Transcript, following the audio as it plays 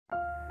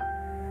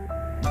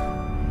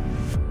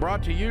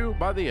Brought to you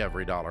by the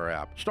Every Dollar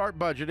app. Start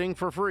budgeting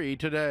for free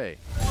today.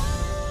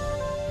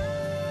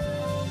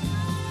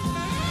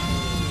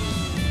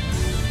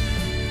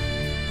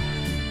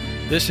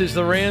 This is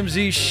the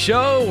Ramsey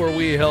Show, where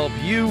we help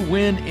you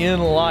win in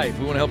life.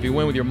 We want to help you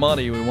win with your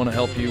money. We want to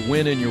help you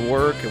win in your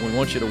work, and we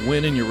want you to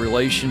win in your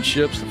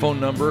relationships. The phone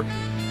number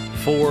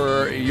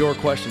for your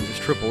questions is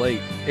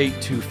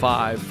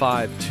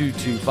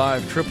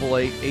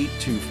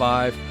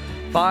 888-825-5225,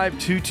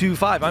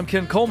 888-825-5225. I'm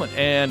Ken Coleman,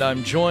 and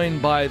I'm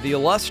joined by the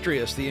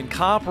illustrious, the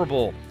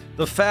incomparable,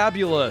 the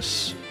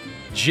fabulous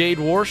Jade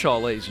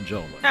Warshaw, ladies and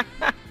gentlemen.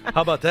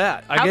 How about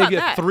that? I gave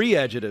you 3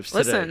 adjectives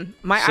today. Listen,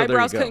 my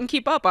eyebrows couldn't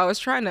keep up. I was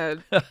trying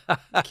to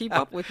keep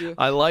up with you.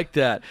 I like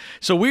that.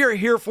 So we are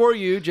here for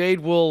you.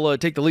 Jade will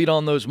take the lead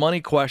on those money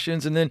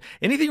questions, and then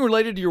anything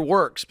related to your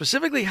work.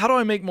 Specifically, how do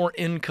I make more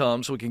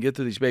income so we can get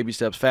through these baby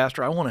steps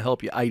faster? I want to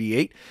help you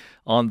ideate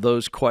on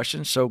those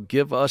questions, so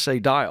give us a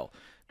dial,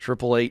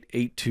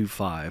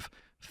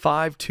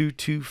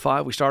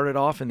 888-825-5225. We started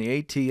off in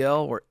the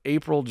ATL where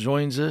April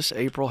joins us.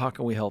 April, how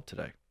can we help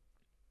today?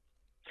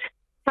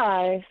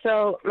 Hi.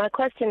 So my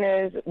question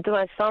is, do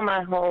I sell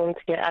my home to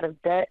get out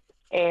of debt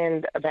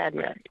and a bad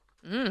marriage?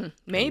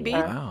 Maybe.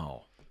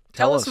 Wow.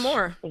 Tell us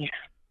more. Yeah.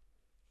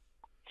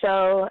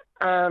 So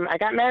I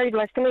got married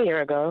less than a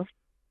year ago.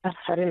 I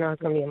didn't know I was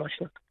going to be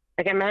emotional.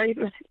 I got married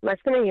less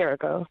than a year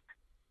ago,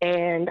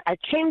 and I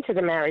came to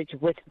the marriage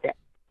with debt.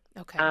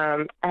 Okay.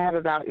 I have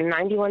about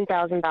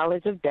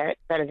 $91,000 of debt.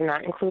 That is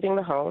not including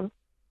the home.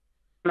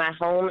 My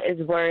home is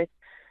worth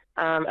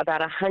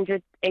about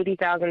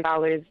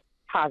 $180,000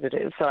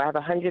 positive, so I have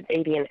 $180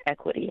 in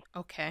equity.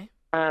 Okay.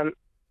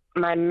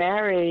 My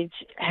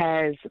marriage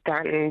has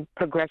gotten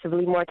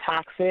progressively more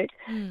toxic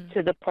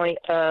to the point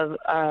of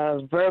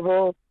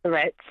verbal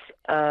threats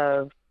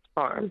of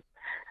harm.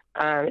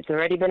 It's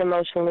already been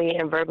emotionally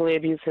and verbally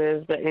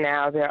abusive, but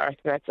now there are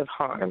threats of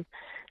harm.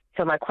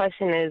 So my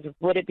question is,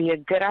 would it be a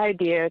good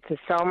idea to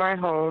sell my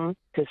home,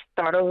 to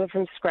start over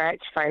from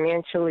scratch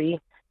financially,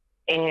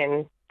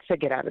 and to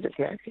get out of this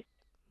marriage?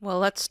 Well,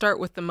 let's start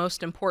with the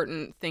most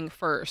important thing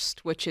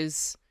first, which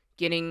is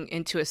getting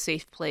into a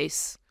safe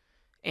place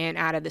and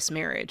out of this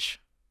marriage.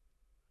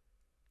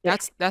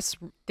 That's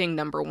thing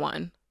number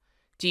one.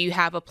 Do you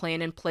have a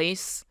plan in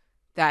place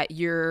that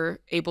you're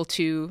able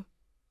to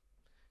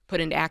put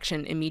into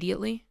action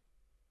immediately?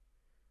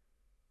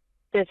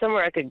 There's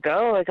somewhere I could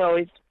go. I could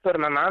always go to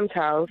my mom's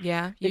house.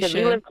 Yeah, you because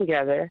should. we live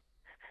together.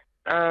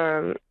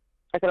 I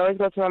could always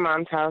go to my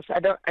mom's house. I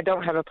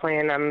don't have a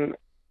plan. I'm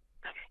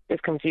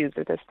just confused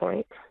at this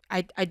point.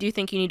 I do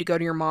think you need to go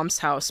to your mom's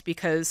house,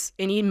 because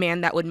any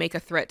man that would make a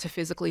threat to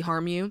physically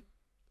harm you,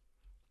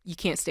 you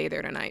can't stay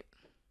there tonight.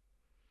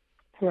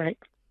 Right.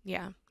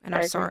 Yeah. And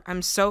I'm sorry.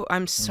 I'm so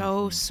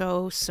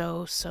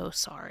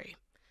sorry.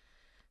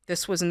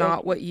 This was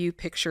not what you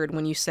pictured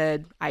when you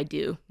said, I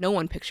do. No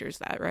one pictures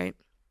that, right?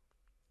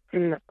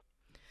 No.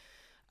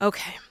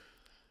 Okay.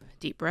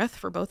 Deep breath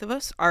for both of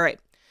us. All right.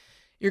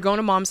 You're going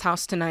to mom's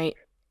house tonight,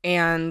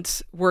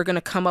 and we're going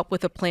to come up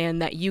with a plan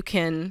that you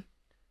can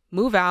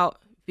move out,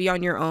 be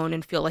on your own,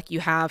 and feel like you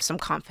have some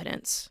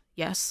confidence.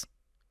 Yes?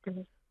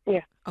 Mm-hmm.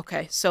 Yeah.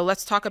 Okay. So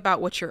let's talk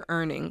about what you're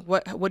earning.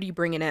 What are you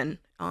bringing in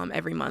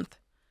every month?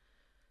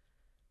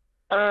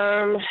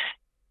 As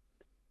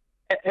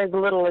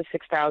little as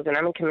 $6,000.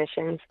 I'm in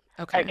commissions.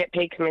 Okay. I get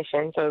paid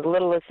commission, so as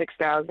little as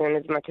 $6,000,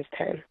 as much as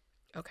 10.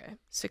 Okay.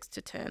 6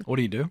 to 10. What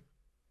do you do?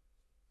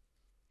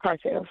 Car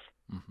sales.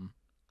 Mm-hmm.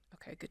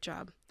 Okay. Good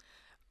job.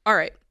 All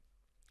right.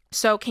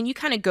 So can you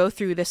kind of go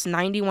through this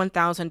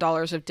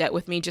 $91,000 of debt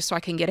with me, just so I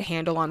can get a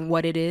handle on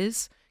what it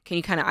is? Can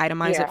you kind of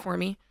itemize it for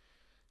me?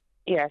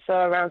 Yeah. So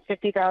around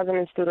 $50,000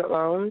 in student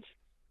loans,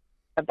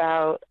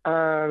 about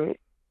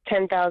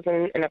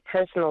 $10,000 in a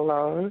personal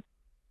loan,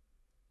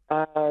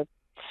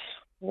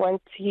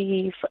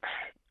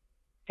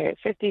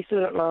 50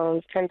 student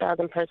loans,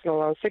 10,000 personal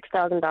loans,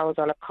 $6,000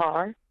 on a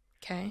car.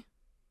 Okay.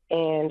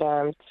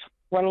 And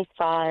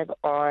 25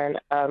 on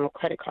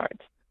credit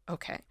cards.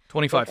 Okay.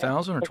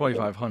 25,000 or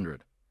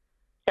 2,500?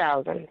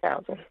 Thousand.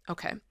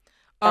 Okay.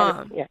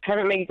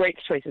 Haven't made great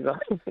choices on.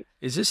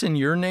 Is this in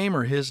your name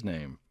or his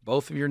name?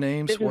 Both of your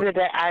names? This is the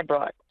debt I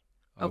brought.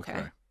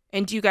 Okay.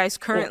 And do you guys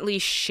currently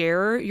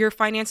share your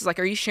finances? Like,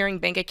 are you sharing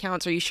bank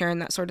accounts? Are you sharing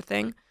that sort of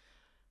thing?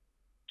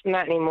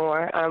 Not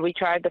anymore. We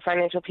tried the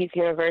Financial Peace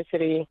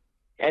University.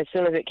 As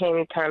soon as it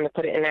came time to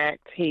put it in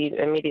act, he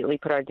immediately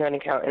put our joint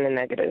account in the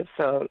negative.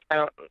 So I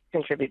don't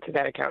contribute to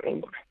that account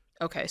anymore.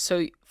 Okay.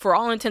 So for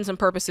all intents and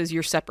purposes,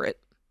 you're separate.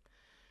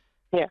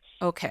 Yes.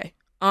 Okay.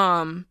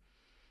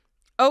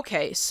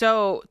 Okay.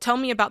 So tell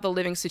me about the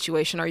living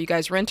situation. Are you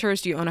guys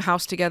renters? Do you own a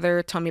house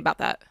together? Tell me about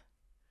that.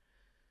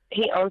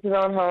 He owns his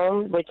own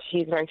home, which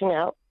he's renting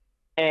out,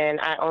 and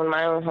I own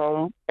my own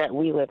home that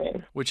we live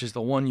in. Which is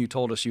the one you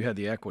told us you had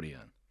the equity in.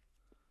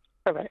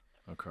 Correct.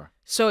 Okay.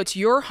 So it's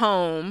your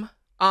home.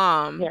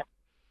 Yeah.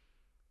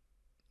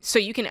 So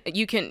you can,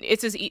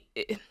 it's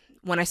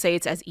when I say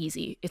it's as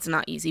easy, it's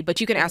not easy, but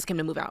you can ask him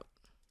to move out.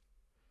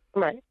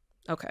 Right.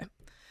 Okay.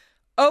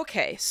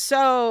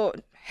 So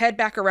head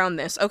back around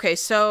this. Okay,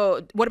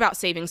 so what about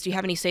savings? Do you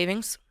have any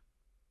savings?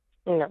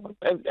 No,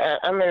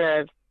 I'm in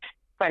a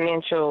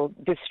financial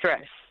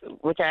distress,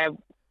 which I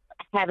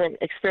haven't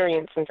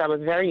experienced since I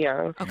was very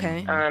young.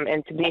 Okay.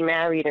 And to be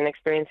married and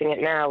experiencing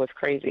it now is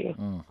crazy.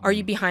 Are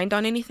you behind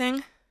on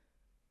anything?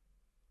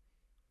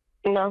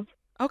 No.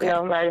 Okay.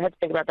 No, I had to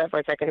think about that for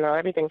a second. No,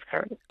 everything's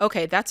current.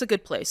 Okay, that's a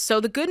good place. So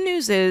the good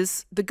news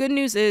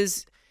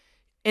is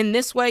in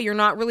this way, you're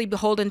not really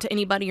beholden to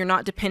anybody. You're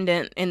not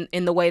dependent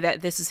in the way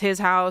that this is his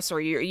house, or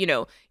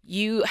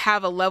you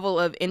have a level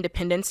of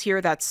independence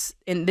here that's,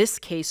 in this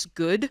case,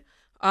 good.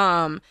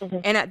 And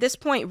at this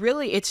point,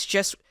 really, it's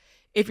just,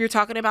 if you're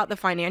talking about the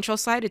financial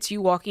side, it's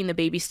you walking the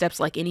baby steps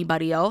like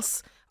anybody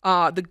else.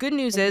 The good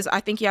news is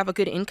I think you have a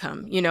good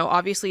income.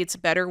 Obviously it's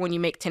better when you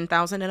make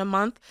 $10,000 in a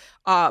month,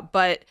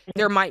 but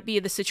there might be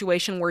the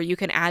situation where you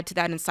can add to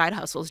that in side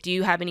hustles. Do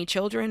you have any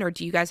children, or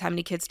do you guys have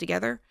any kids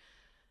together?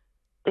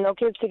 No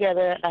kids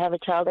together. I have a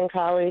child in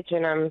college,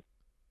 and I'm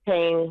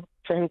paying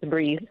for him to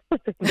breathe.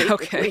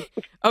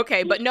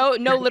 Okay. But no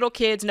little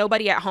kids,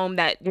 nobody at home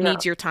that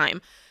needs your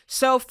time.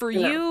 So for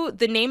you,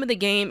 the name of the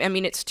game, I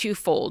mean, it's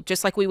twofold,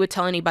 just like we would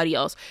tell anybody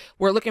else.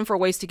 We're looking for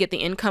ways to get the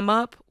income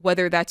up,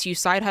 whether that's you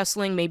side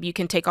hustling, maybe you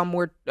can take on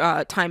more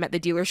time at the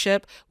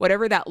dealership,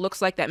 whatever that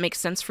looks like that makes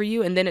sense for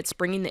you. And then it's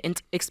bringing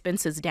the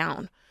expenses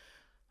down.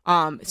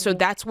 So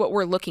that's what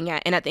we're looking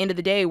at. And at the end of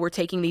the day, we're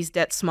taking these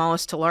debts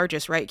smallest to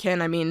largest, right,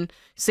 Ken? I mean,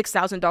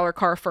 $6,000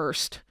 car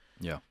first.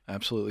 Yeah,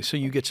 absolutely. So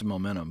you get some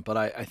momentum. But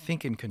I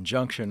think in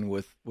conjunction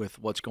with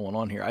what's going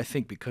on here, I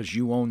think because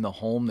you own the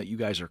home that you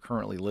guys are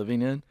currently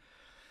living in,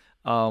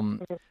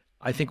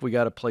 I think we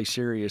got to play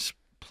serious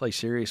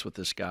with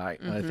this guy.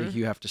 And I think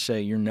you have to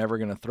say, you're never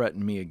going to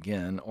threaten me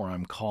again, or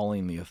I'm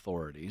calling the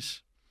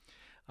authorities.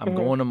 I'm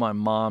going to my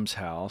mom's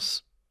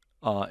house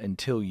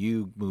until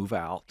you move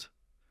out.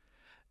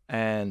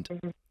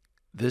 And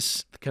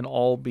this can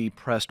all be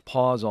pressed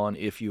pause on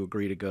if you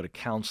agree to go to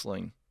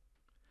counseling.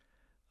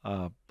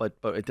 But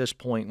at this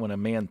point, when a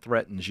man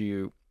threatens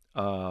you,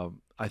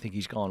 I think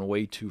he's gone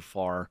way too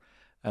far,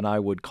 and I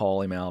would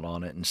call him out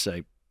on it and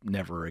say,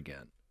 never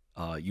again.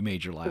 You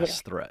made your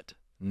last threat.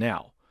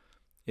 Now,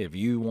 if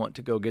you want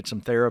to go get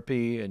some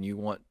therapy and you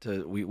want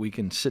to, we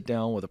can sit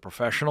down with a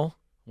professional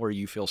where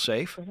you feel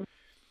safe.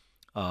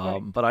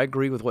 But I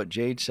agree with what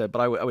Jade said,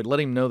 but I would let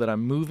him know that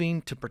I'm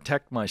moving to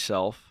protect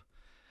myself,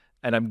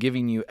 and I'm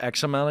giving you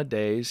X amount of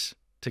days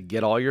to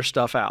get all your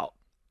stuff out.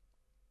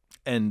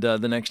 And the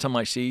next time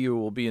I see you,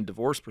 will be in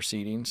divorce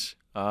proceedings,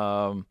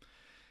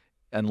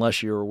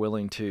 unless you're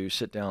willing to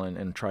sit down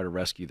and try to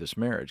rescue this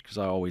marriage, because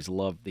I always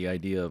love the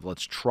idea of,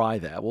 let's try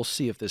that. We'll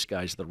see if this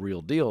guy's the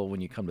real deal when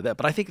you come to that.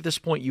 But I think at this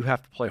point, you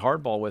have to play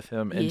hardball with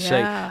him and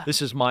say,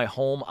 this is my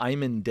home.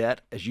 I'm in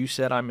debt. As you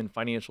said, I'm in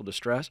financial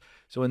distress.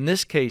 So in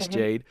this case,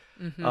 Jade,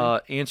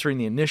 answering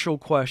the initial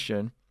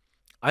question,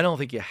 I don't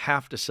think you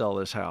have to sell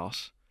this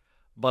house.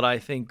 But I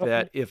think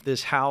that if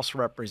this house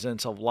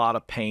represents a lot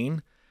of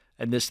pain,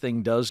 and this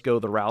thing does go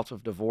the route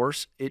of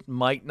divorce, it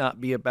might not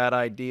be a bad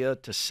idea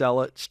to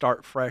sell it,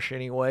 start fresh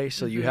anyway,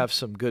 so you have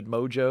some good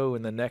mojo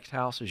in the next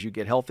house as you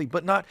get healthy.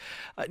 But not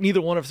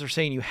neither one of us are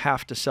saying you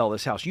have to sell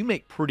this house. You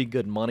make pretty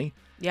good money.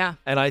 Yeah.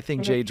 And I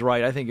think Jade's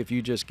right. I think if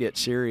you just get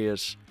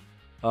serious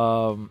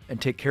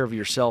and take care of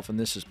yourself, and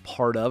this is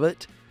part of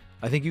it,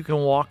 I think you can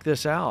walk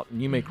this out,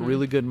 and you make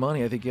really good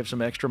money. I think you have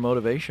some extra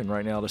motivation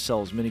right now to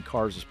sell as many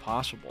cars as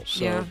possible.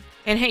 So. Yeah.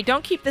 And hey,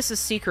 don't keep this a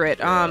secret.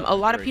 A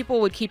lot of people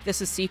would keep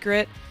this a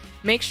secret.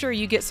 Make sure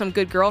you get some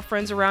good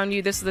girlfriends around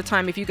you. This is the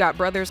time. If you got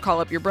brothers,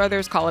 call up your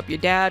brothers, call up your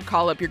dad,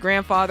 call up your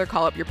grandfather,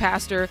 call up your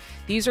pastor.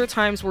 These are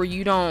times where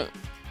you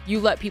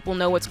let people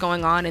know what's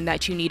going on and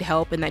that you need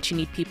help and that you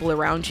need people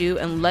around you,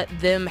 and let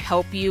them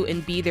help you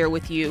and be there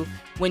with you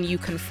when you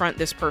confront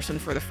this person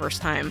for the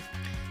first time.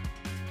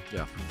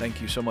 Yeah, thank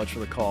you so much for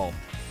the call.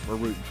 We're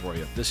rooting for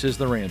you. This is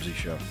The Ramsey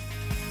Show.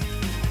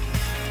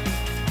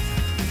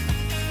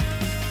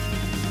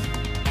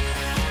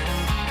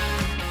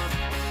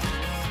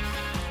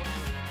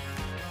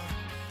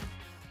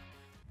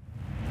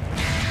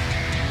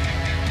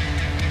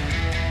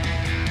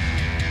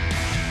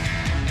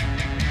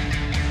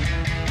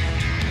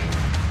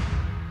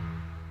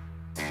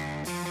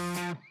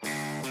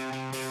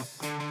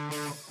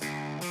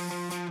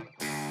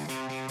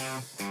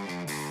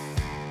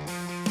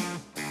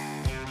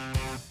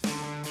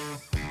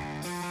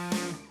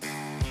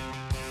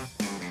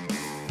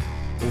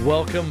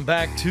 Welcome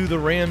back to The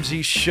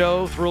Ramsey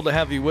Show. Thrilled to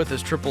have you with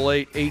us.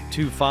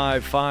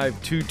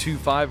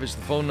 888-825-5225 is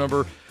the phone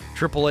number.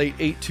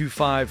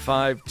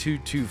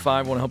 888-825-5225.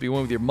 Want to help you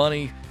win with your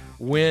money,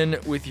 win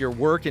with your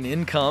work and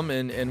income,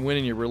 and win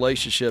in your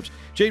relationships.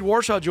 Jade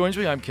Warshaw joins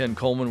me. I'm Ken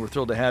Coleman. We're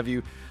thrilled to have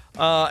you.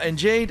 And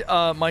Jade,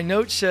 my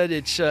note said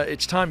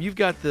it's time. You've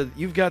got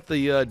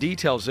the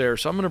details there,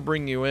 so I'm going to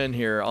bring you in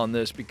here on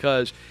this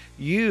because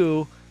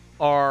you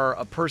are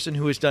a person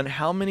who has done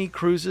how many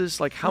cruises?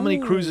 Like, how many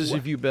cruises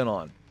have you been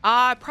on?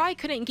 I probably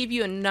couldn't give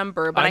you a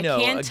number, but I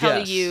can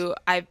tell you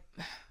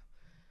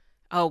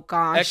oh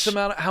gosh. X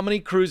amount, how many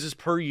cruises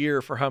per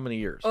year for how many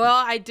years? Well,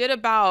 I did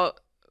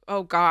about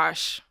oh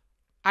gosh,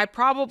 I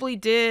probably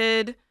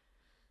did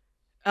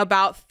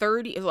about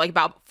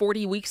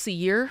 40 weeks a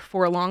year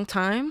for a long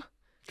time.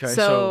 Okay,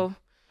 so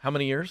how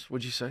many years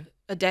would you say?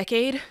 A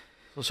decade.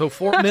 So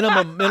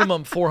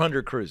minimum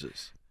 400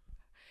 cruises.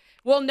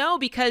 Well, no,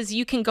 because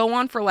you can go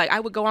on for I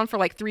would go on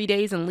for 3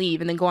 days and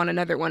leave, and then go on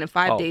another one in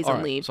 5 days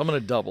and leave. So I'm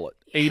going to double it.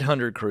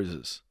 800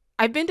 cruises.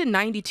 I've been to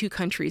 92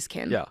 countries,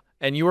 Ken. Yeah,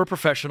 and you were a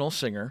professional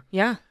singer.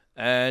 Yeah.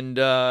 And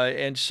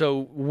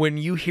so when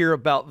you hear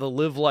about the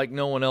Live Like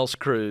No One Else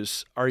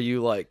cruise, are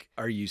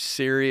you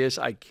serious?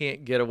 I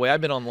can't get away.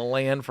 I've been on the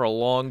land for a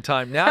long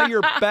time. Now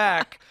you're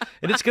back,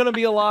 and it's going to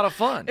be a lot of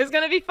fun. It's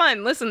going to be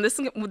fun. Listen, this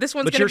one's going to be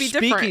different. But you're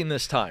speaking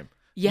this time.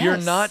 Yes. You're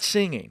not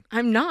singing.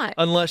 I'm not.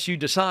 Unless you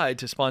decide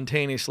to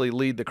spontaneously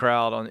lead the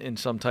crowd in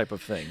some type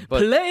of thing.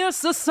 But play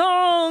us a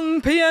song,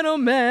 Piano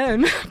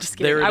Man. Just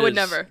kidding. I would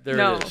never. There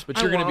no, it is.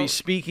 But you're going to be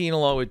speaking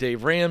along with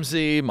Dave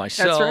Ramsey,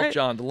 myself, That's right.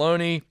 John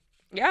Delony.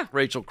 Yeah.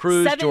 Rachel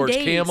Cruz, 7 George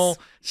days. Camel.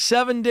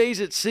 7 days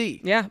at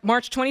sea. Yeah.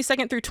 March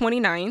 22nd through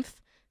 29th.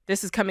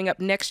 This is coming up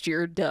next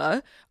year,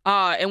 duh.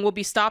 And we'll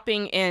be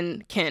stopping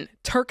in,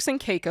 Turks and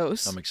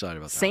Caicos. I'm excited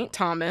about that. St.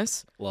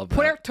 Thomas. Love that.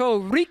 Puerto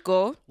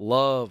Rico.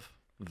 Love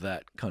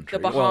that country.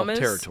 The Bahamas.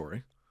 Well,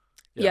 territory.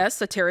 Yeah.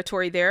 Yes, a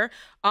territory there.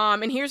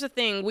 And here's the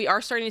thing. We are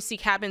starting to see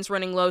cabins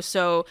running low.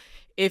 So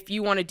if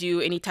you want to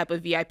do any type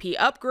of VIP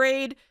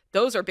upgrade,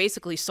 those are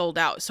basically sold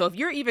out. So if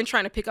you're even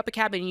trying to pick up a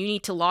cabin, you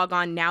need to log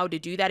on now to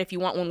do that. If you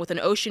want one with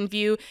an ocean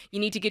view, you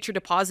need to get your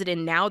deposit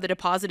in now. The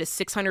deposit is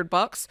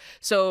 $600.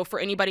 So for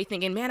anybody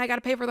thinking, man, I got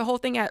to pay for the whole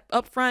thing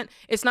up front,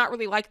 it's not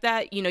really like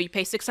that. You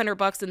pay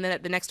 $600 and then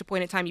at the next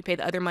appointed time, you pay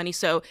the other money.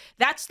 So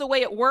that's the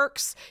way it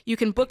works. You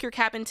can book your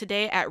cabin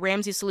today at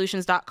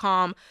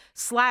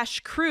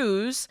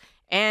ramseysolutions.com/cruise.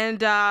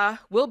 And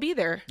we'll be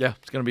there. Yeah,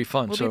 it's going to be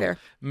fun. We'll be there.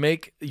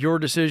 Make your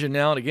decision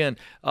now. And again,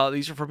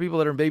 these are for people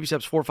that are in baby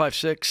steps 4, 5,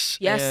 6,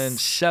 Yes. and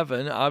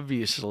 7,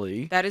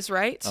 obviously. That is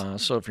right.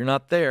 So if you're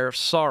not there,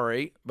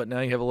 sorry, but now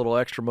you have a little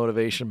extra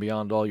motivation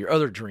beyond all your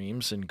other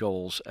dreams and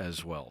goals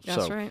as well.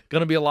 That's so right.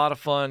 Going to be a lot of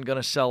fun. Going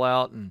to sell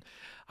out, and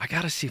I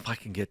got to see if I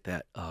can get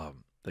that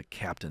the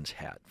captain's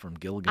hat from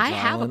Gilligan's I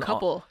have a Island.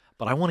 couple.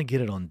 But I want to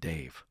get it on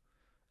Dave.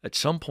 At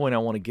some point, I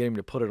want to get him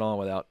to put it on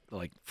without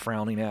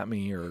frowning at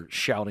me or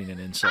shouting an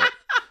insult.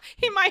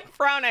 He might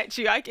frown at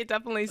you. I could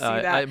definitely see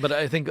that. But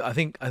I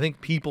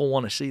think people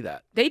want to see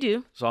that. They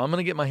do. So I'm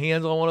going to get my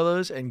hands on one of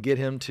those and get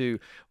him to,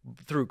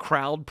 through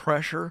crowd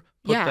pressure,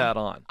 put that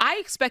on. I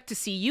expect to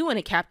see you in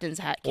a captain's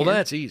hat, Ken. Well,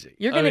 that's easy.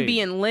 You're going to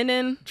be in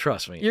linen.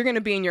 Trust me. You're going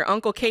to be in your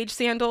Uncle Cage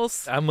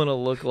sandals. I'm going to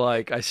look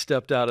like I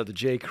stepped out of the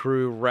J.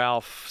 Crew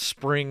Ralph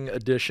spring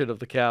edition of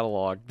the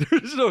catalog.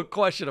 There's no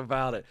question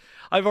about it.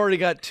 I've already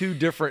got 2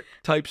 different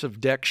types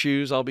of deck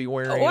shoes I'll be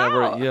wearing.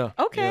 Wow. Yeah.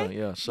 Okay.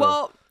 Yeah.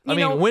 So,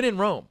 well, win in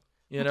Rome,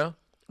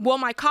 Well,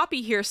 my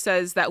copy here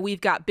says that we've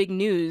got big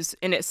news,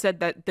 and it said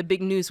that the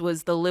big news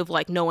was the Live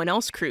Like No One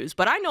Else cruise.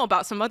 But I know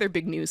about some other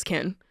big news,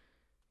 Ken.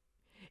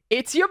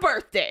 It's your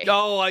birthday.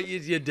 Oh,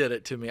 you did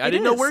it to me. I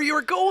didn't know where you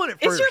were going at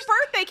first. It's your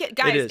birthday,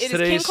 guys. It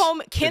is. Ken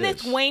Coleman,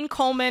 Kenneth Wayne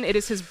Coleman. It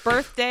is his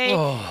birthday.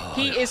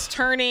 He is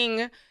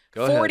turning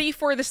 40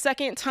 for the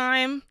second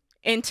time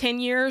in 10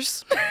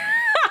 years.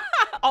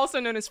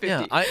 Also known as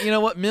 50. Yeah, you know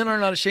what? Men are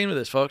not ashamed of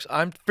this, folks.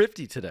 I'm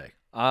 50 today.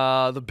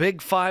 The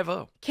big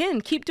 50. Ken,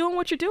 keep doing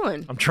what you're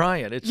doing. I'm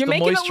trying. It's You're the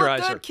making moisturizer.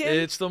 it look good, Ken.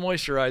 It's the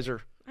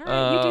moisturizer. All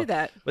right, you do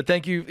that. But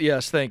thank you.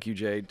 Yes, thank you,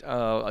 Jade.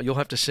 You'll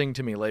have to sing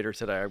to me later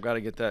today. I've got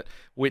to get that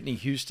Whitney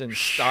Houston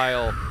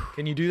style.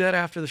 Can you do that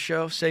after the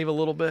show? Save a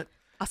little bit?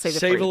 I'll save it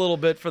Save for you. a little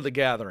bit for the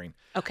gathering.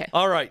 Okay.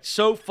 All right.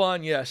 So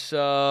fun. Yes.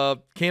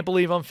 Can't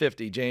believe I'm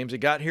 50, James. It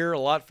got here a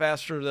lot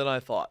faster than I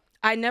thought.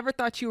 I never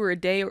thought you were a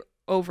day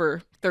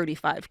over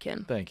 35,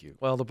 Ken. Thank you.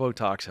 Well, the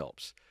Botox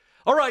helps.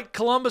 All right.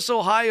 Columbus,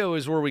 Ohio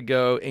is where we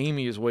go.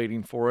 Amy is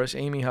waiting for us.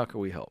 Amy, how can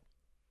we help?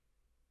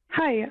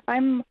 Hi.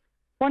 I'm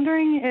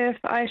wondering if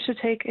I should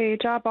take a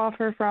job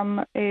offer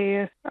from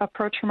a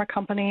approach from a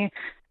company.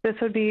 This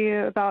would be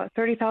about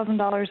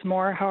 $30,000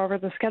 more. However,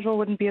 the schedule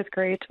wouldn't be as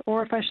great.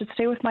 Or if I should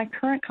stay with my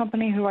current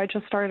company, who I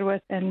just started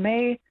with in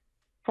May,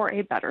 for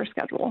a better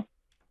schedule.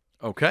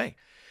 Okay.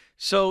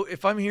 So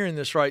if I'm hearing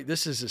this right,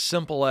 this is as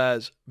simple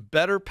as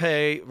better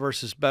pay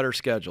versus better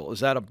schedule. Is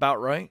that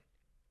about right?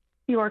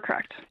 You are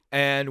correct.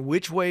 And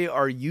which way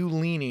are you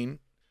leaning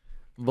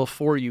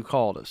before you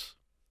called us?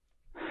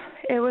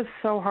 It was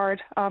so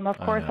hard. Of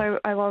course,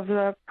 I love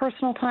the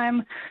personal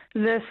time.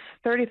 This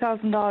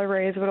 $30,000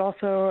 raise would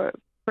also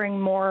bring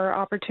more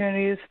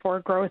opportunities for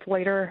growth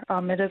later.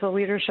 It is a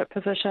leadership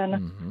position.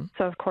 Mm-hmm.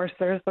 So, of course,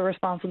 there's the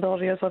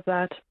responsibilities of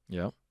that.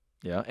 Yeah.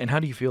 Yeah. And how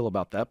do you feel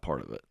about that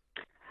part of it?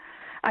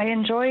 I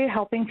enjoy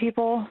helping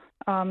people,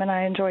 and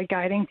I enjoy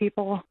guiding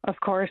people. Of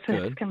course,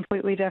 Good. It's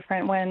completely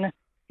different when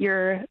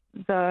you're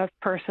the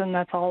person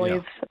that's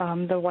always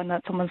the one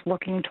that someone's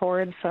looking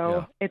towards.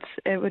 So it's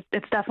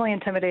definitely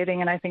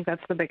intimidating, and I think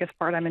that's the biggest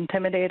part. I'm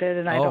intimidated,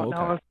 and I don't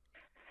know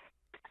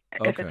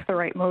if it's the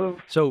right move.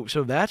 So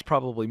that's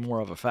probably more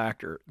of a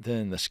factor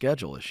than the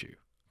schedule issue,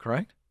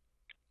 correct?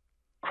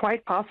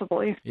 Quite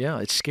possibly.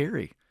 Yeah, it's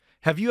scary.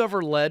 Have you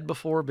ever led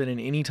before, been in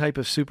any type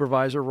of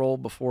supervisor role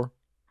before?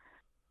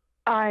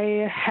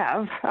 I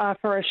have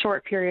for a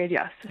short period,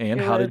 yes.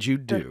 And how did you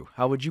do?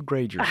 How would you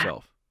grade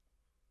yourself?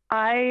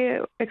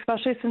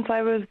 Especially since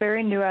I was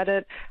very new at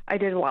it, I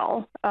did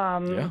well.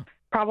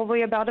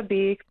 Probably about a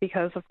B,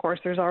 because of course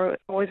there's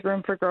always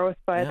room for growth.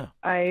 But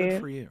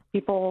good for you.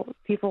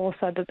 People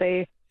said that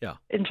they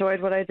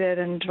enjoyed what I did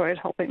and enjoyed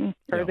helping,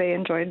 or they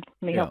enjoyed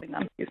me helping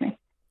them. Excuse me.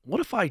 What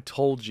if I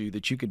told you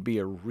that you could be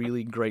a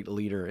really great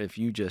leader if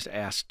you just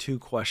asked 2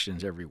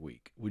 questions every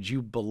week? Would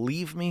you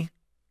believe me?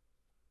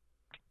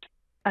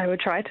 I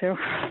would try to.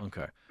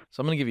 Okay. So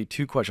I'm going to give you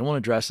 2 questions. I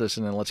want to address this,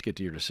 and then let's get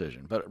to your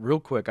decision. But real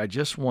quick, I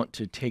just want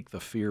to take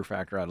the fear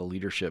factor out of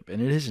leadership. And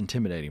it is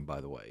intimidating,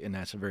 by the way, and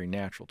that's very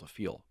natural to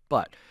feel.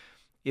 But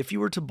if you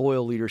were to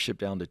boil leadership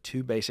down to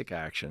 2 basic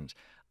actions,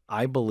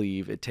 I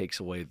believe it takes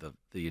away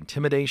the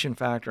intimidation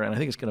factor, and I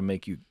think it's going to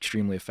make you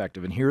extremely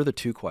effective. And here are the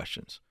 2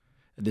 questions.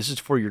 And this is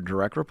for your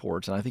direct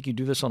reports, and I think you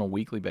do this on a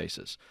weekly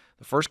basis.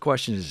 The first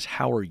question is,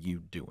 how are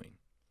you doing?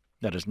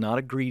 That is not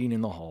a greeting in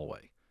the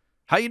hallway.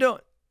 How you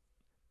doing?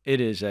 It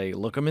is a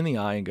look them in the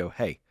eye and go,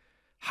 hey,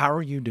 how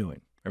are you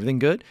doing? Everything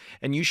good?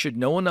 And you should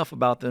know enough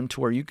about them to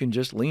where you can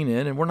just lean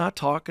in. And we're not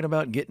talking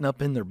about getting up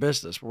in their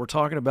business, but we're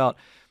talking about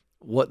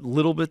what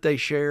little bit they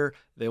share.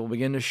 They will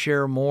begin to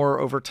share more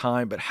over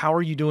time. But how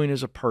are you doing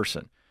as a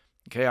person?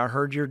 Okay, I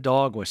heard your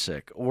dog was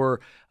sick, or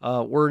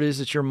word is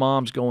that your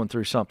mom's going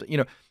through something. You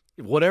know,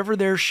 whatever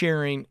they're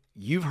sharing,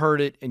 you've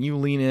heard it, and you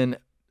lean in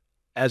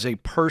as a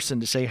person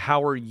to say,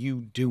 how are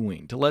you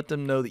doing? To let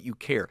them know that you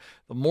care.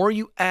 The more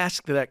you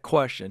ask that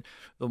question,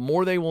 the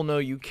more they will know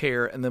you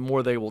care, and the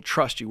more they will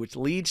trust you, which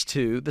leads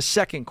to the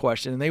second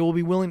question. And they will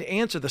be willing to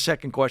answer the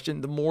second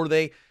question the more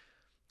they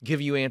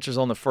give you answers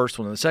on the first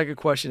one. And the second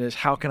question is,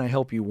 how can I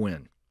help you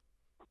win?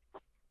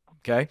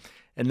 Okay?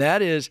 And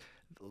that is,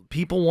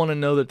 people want to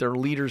know that their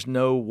leaders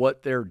know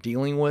what they're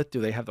dealing with. Do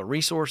they have the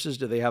resources?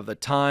 Do they have the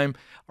time?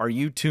 Are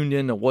you tuned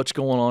in to what's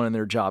going on in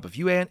their job? If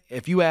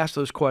you ask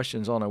those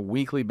questions on a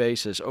weekly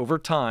basis, over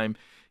time,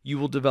 you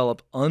will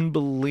develop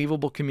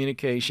unbelievable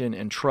communication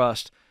and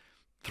trust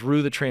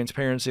through the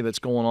transparency that's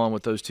going on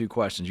with those 2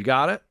 questions. You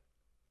got it?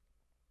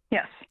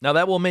 Yes. Now,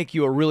 that will make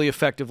you a really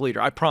effective leader.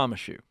 I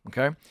promise you.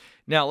 Okay?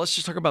 Now, let's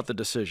just talk about the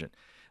decision.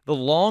 The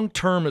long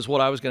term is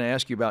what I was going to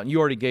ask you about, and you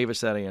already gave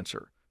us that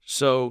answer.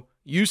 So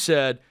you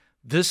said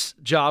this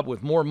job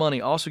with more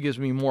money also gives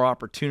me more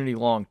opportunity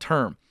long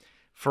term.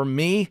 For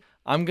me,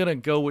 I'm going to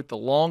go with the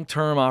long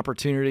term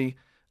opportunity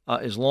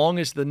as long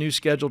as the new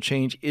schedule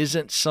change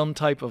isn't some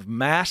type of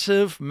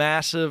massive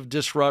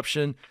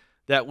disruption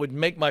that would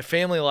make my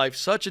family life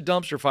such a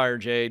dumpster fire,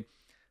 Jade,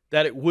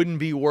 that it wouldn't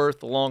be worth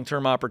the long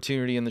term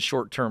opportunity and the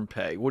short term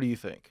pay. What do you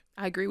think?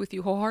 I agree with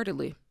you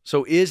wholeheartedly.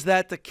 So is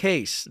that the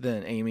case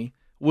then, Amy?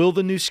 Will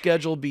the new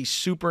schedule be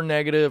super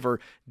negative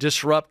or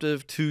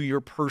disruptive to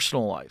your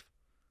personal life?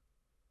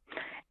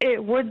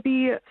 It would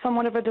be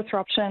somewhat of a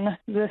disruption.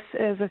 This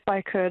is, if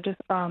I could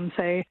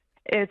say,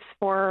 it's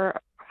for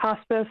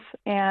hospice,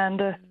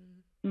 and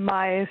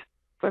my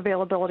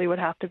availability would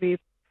have to be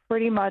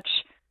pretty much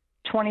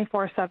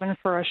 24/7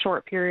 for a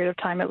short period of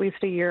time, at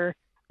least a year,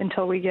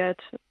 until we get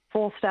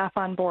full staff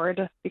on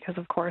board, because,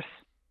 of course,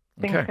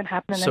 things can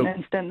happen in an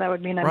instant. That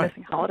would mean I'm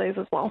missing holidays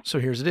as well. So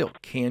here's the deal.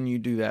 Can you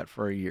do that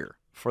for a year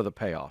for the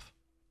payoff?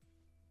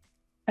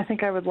 I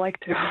think I would like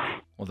to.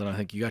 Well, then I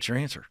think you got your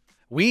answer.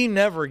 We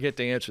never get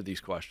to answer these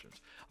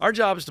questions. Our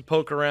job is to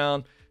poke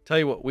around, tell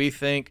you what we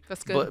think.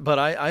 That's good. But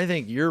I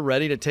think you're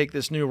ready to take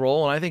this new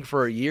role, and I think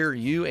for a year,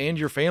 you and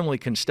your family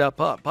can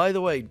step up. By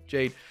the way,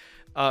 Jade,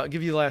 I'll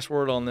give you the last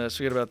word on this.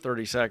 We got about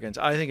 30 seconds.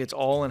 I think it's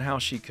all in how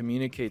she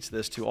communicates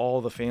this to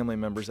all the family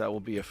members that will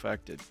be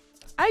affected.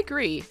 I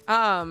agree.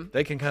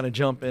 They can kind of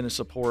jump in and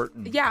support.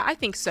 Yeah, I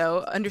think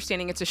so.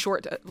 Understanding it's a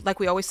short, like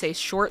we always say,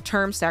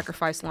 short-term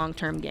sacrifice,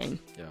 long-term gain.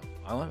 Yeah,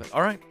 I love it.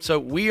 All right, so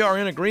we are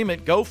in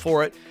agreement. Go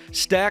for it.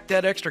 Stack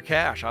that extra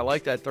cash. I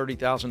like that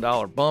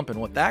 $30,000 bump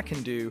and what that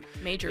can do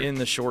in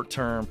the short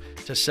term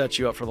to set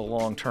you up for the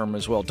long term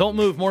as well. Don't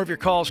move. More of your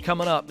calls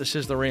coming up. This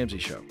is The Ramsey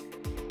Show.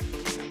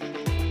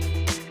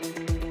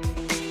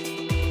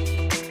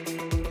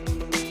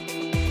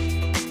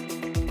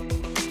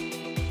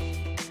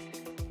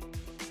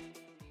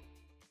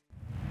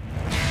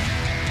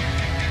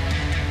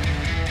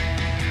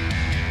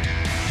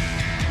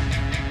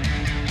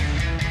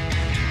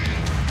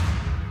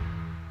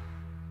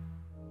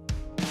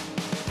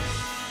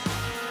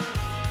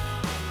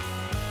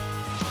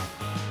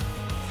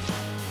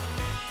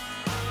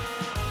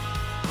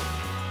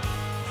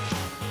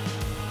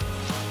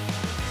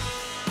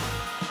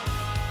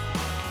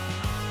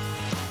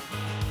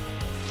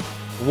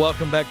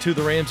 Welcome back to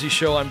The Ramsey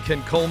Show. I'm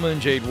Ken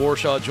Coleman. Jade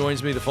Warshaw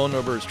joins me. The phone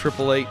number is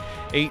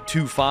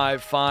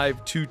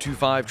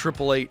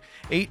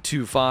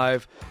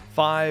 888-825-5225,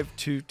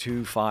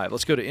 888-825-5225.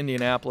 Let's go to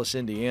Indianapolis,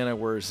 Indiana,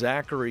 where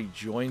Zachary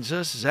joins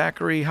us.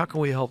 Zachary, how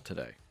can we help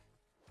today?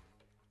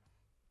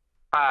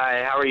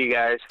 Hi, how are you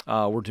guys?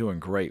 We're doing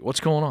great. What's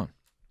going on?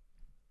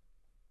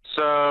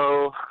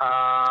 So,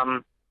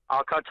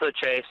 I'll cut to the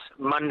chase.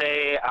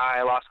 Monday,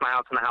 I lost my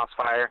house in a house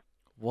fire.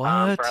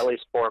 What? For at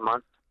least 4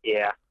 months.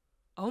 Yeah.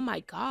 Oh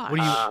my gosh.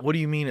 What do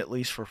you mean at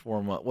least for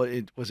 4 months?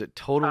 Was it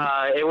total?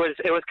 It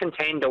was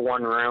contained to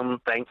one room,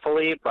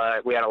 thankfully,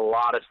 but we had a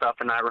lot of stuff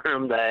in that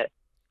room that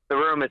the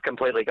room is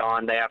completely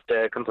gone. They have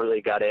to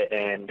completely gut it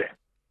and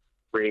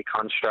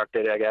reconstruct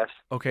it, I guess.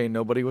 Okay,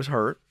 nobody was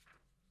hurt.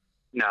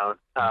 No,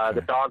 Okay.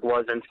 the dog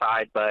was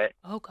inside, but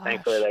Oh gosh.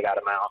 thankfully they got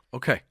him out.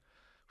 Okay.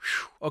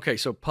 Whew. Okay,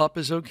 so pup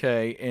is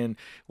okay. And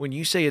when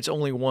you say it's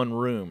only one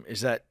room,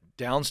 is that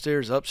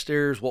downstairs,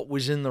 upstairs? What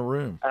was in the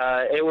room?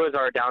 It was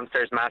our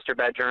downstairs master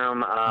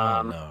bedroom.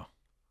 Oh, no.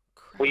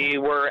 We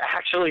were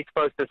actually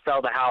supposed to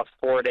sell the house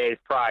 4 days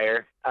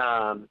prior.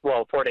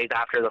 4 days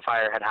after the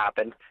fire had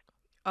happened.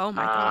 Oh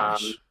my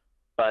gosh.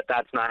 But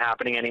that's not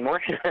happening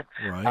anymore.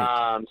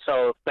 Right.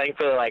 So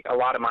thankfully, like, a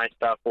lot of my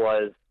stuff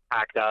was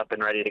packed up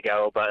and ready to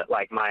go, but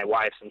like my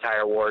wife's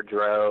entire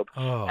wardrobe,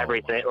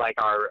 everything, like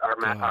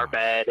our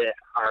bed,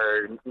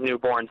 our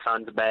newborn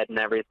son's bed, and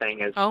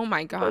everything is Oh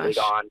my completely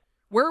gosh. gone.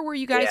 Where were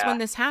you guys Yeah. when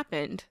this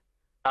happened?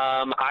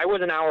 I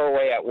was an hour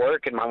away at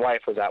work, and my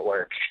wife was at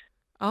work.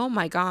 Oh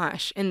my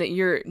gosh. And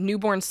your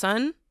newborn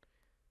son?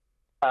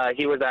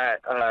 He was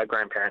at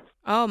grandparents.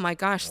 Oh my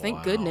gosh. Thank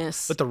Wow.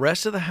 goodness. But the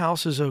rest of the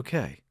house is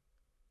okay.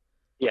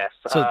 Yes.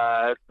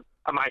 So-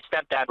 my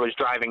stepdad was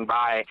driving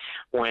by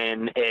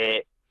when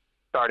it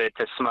started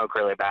to smoke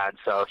really bad,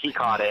 so he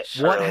caught it.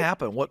 What early.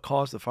 happened? What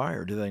caused the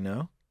fire? Do they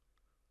know?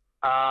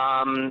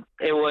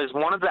 It was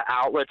one of the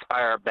outlets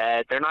by our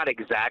bed. They're not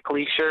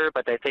exactly sure,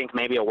 but they think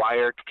maybe a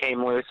wire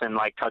came loose and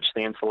like touched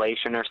the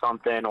insulation or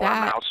something, or a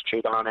That- mouse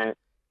chewed on it.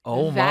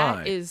 Oh, That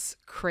my. is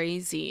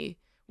crazy.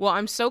 Well,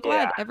 I'm so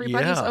glad Yeah.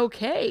 everybody's Yeah.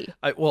 okay.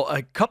 Well,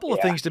 a couple of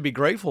Yeah. things to be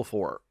grateful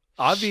for.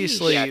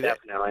 Obviously, Yeah,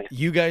 definitely.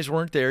 you guys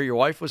weren't there. Your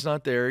wife was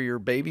not there. Your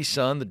baby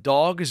son, the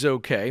dog is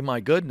okay.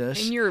 My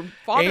goodness. And your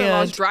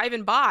father-in-law's And-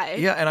 driving by.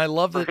 Yeah, and I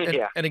love that. And,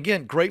 Yeah. and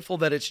again, grateful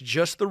that it's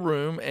just the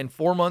room. And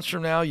 4 months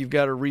from now, you've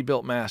got a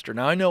rebuilt master.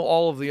 Now, I know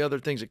all of the other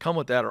things that come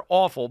with that are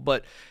awful,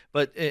 but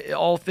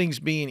all things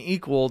being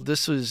equal,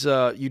 this is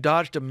you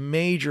dodged a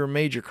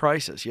major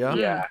crisis. Yeah.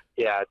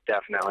 Yeah,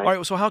 definitely. All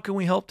right. So how can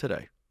we help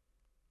today?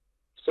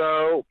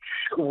 So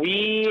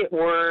we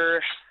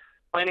were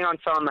planning on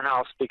selling the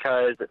house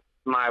because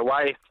my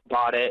wife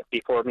bought it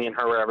before me and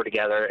her were ever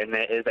together, and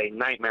it is a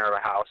nightmare of a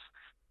house.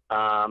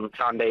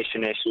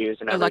 Foundation issues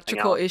and everything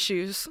Electrical else.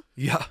 issues.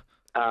 Yeah.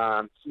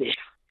 So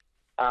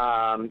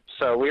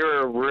we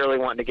were really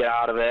wanting to get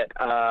out of it.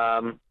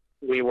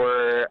 We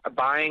were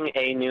buying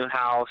a new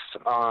house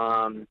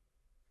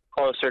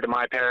closer to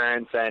my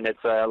parents, and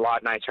it's a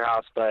lot nicer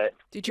house. But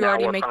Did you now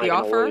already we're make probably the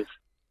gonna offer? lose.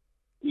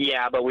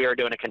 Yeah, but we were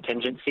doing a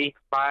contingency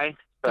buy.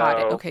 So Got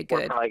it. Okay, we're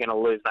good. probably going to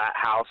lose that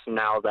house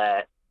now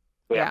that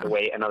we have to Yeah.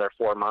 wait another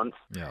 4 months.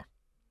 Yeah.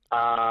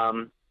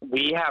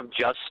 We have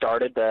just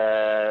started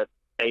the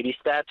baby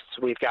steps.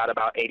 We've got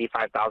about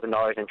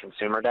 $85,000 in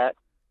consumer debt.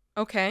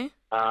 Okay.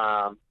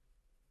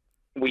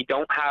 We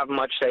don't have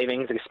much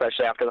savings,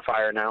 especially after the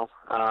fire now.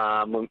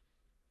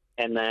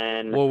 And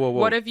then Whoa.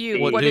 What have you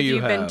What What do have you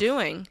you been have?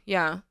 doing?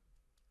 Yeah.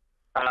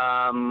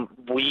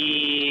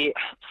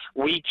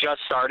 we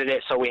just started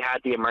it, so we had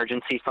the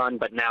emergency fund,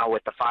 but now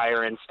with the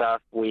fire and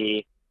stuff,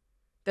 The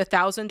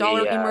 $1,000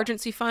 The,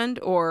 emergency fund,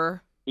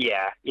 or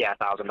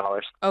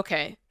 $1,000.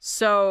 okay.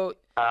 So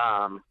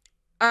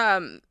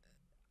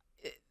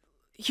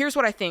here's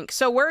what I think.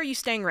 So where are you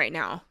staying right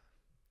now?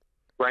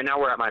 Right now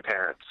we're at my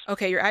parents.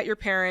 Okay, you're at your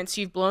parents.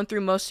 You've blown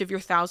through most of your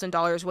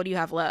 $1,000. What do you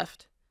have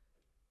left?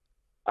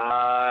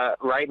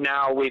 Right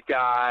now we've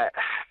got,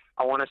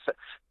 I want to say,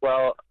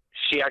 well,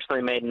 she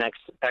actually made an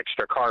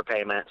extra car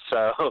payment,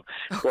 so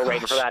we're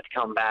waiting for that to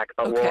come back.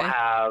 But Okay. we'll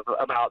have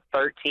about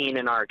 13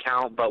 in our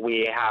account, but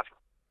we have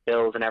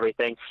bills and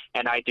everything.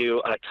 And I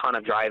do a ton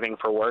of driving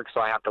for work,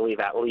 so I have to leave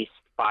at least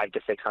 $500 to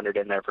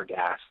 $600 in there for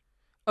gas.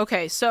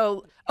 Okay,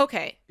 so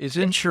Is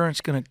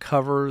insurance going to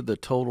cover the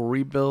total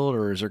rebuild,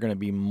 or is there going to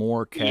be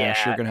more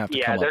cash you're going to have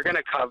to come they're up going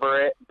with? to cover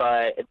it,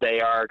 but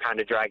they are kind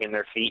of dragging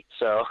their feet.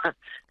 So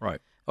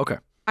Right. Okay.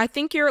 I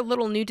think you're a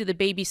little new to the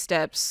baby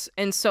steps,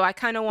 and so I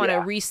kind of want to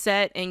Yeah.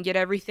 reset and get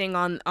everything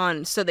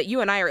on so that you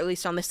and I are at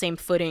least on the same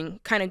footing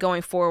kind of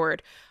going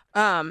forward.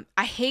 I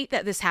hate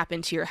that this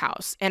happened to your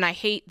house, and I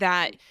hate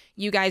that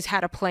you guys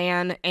had a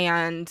plan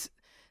and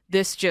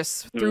this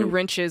just threw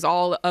wrenches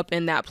all up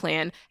in that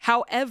plan.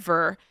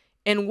 However,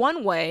 in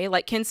one way,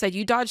 like Ken said,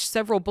 you dodged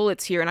several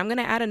bullets here, and I'm going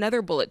to add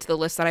another bullet to the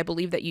list that I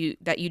believe that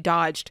you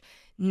dodged.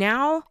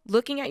 Now,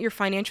 looking at your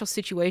financial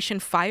situation,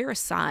 fire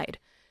aside,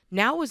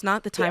 now is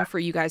not the time for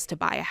you guys to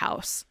buy a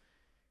house.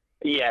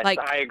 yes, Like,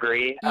 I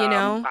agree. you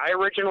know? I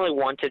originally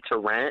wanted to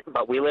rent,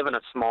 but we live in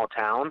a small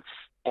town,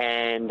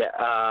 and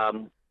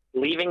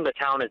leaving the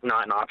town is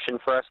not an option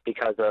for us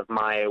because of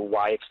my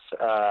wife's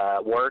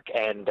work,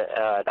 and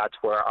that's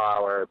where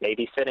our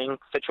babysitting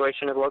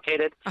situation is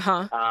located.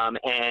 Uh-huh.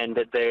 And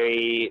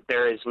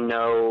there is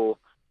no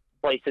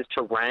places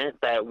to rent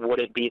that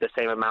wouldn't be the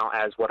same amount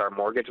as what our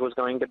mortgage was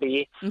going to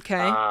be. Okay.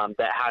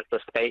 That has the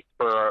space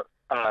for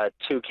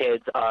 2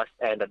 kids, us,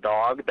 and a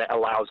dog that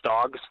allows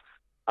dogs.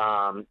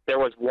 There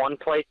was one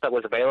place that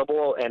was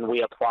available, and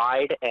we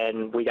applied,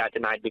 and we got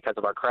denied because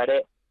of our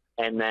credit,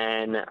 and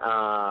then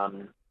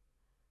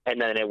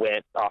it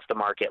went off the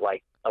market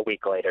like a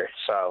week later.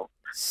 So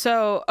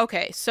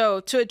okay.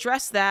 So to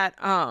address that,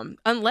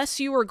 unless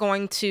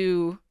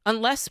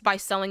by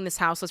selling this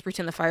house, let's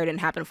pretend the fire didn't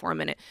happen for a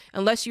minute,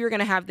 unless you were going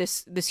to have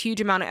this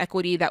huge amount of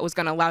equity that was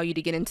going to allow you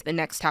to get into the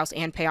next house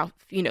and pay off,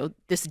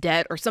 this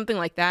debt or something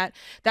like that,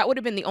 that would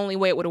have been the only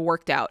way it would have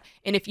worked out.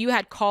 And if you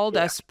had called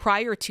us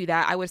prior to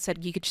that, I would have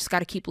said, you just got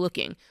to keep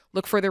looking,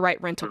 look for the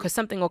right rental, because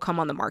something will come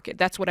on the market.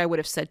 That's what I would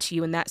have said to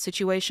you in that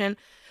situation.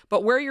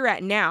 But where you're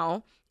at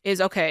now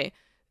is, okay,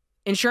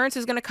 insurance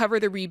is going to cover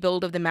the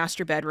rebuild of the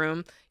master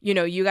bedroom.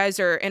 You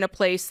guys are in a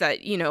place that,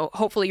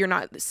 hopefully you're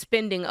not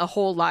spending a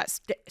whole lot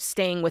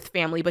staying with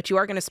family, but you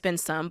are going to spend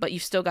some, but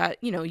you've still got,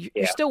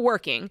 you're still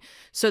working.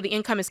 So the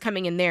income is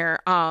coming in there.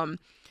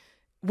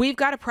 We've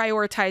got to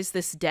prioritize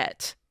this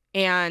debt.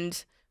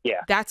 And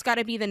that's got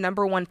to be the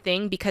number one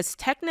thing, because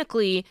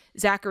technically,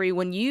 Zachary,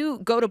 when you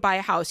go to buy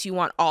a house, you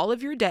want all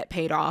of your debt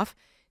paid off.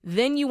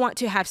 Then you want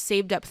to have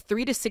saved up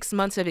 3 to 6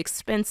 months of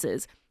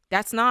expenses.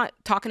 That's not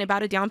talking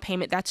about a down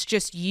payment. That's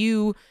just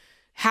you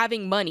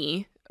having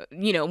money,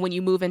 when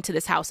you move into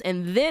this house.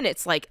 And then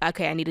it's like,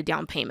 okay, I need a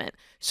down payment.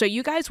 So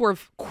you guys were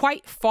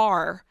quite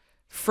far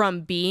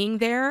from being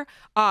there.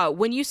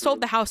 When you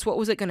sold the house, what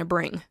was it going to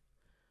bring?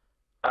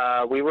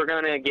 We were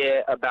going to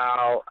get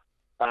about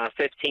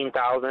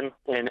 $15,000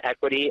 in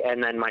equity,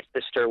 and then my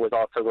sister was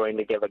also going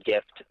to give a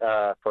gift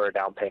for a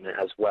down payment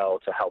as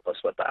well to help us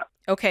with that.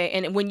 Okay,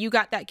 and when you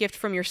got that gift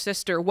from your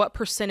sister, what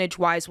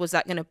percentage-wise was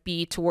that going to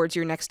be towards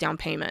your next down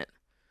payment?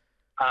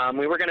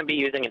 We were going to be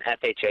using an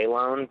FHA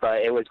loan,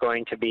 but it was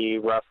going to be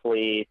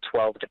roughly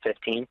 12 to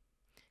 15.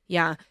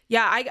 Yeah.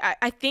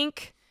 I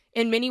think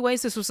in many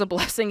ways this was a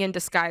blessing in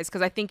disguise,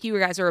 because I think you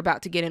guys are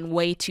about to get in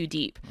way too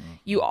deep.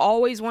 You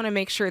always want to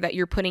make sure that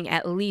you're putting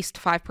at least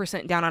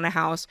 5% down on a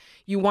house.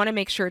 You want to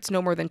make sure it's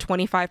no more than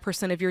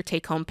 25% of your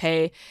take-home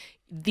pay.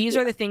 These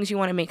are the things you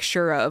want to make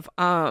sure of.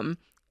 And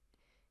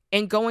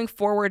going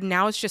forward,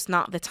 now is just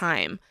not the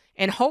time.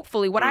 And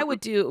hopefully what I would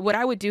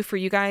do for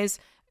you guys,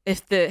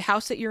 if the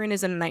house that you're in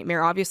is a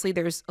nightmare, obviously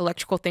there's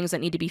electrical things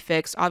that need to be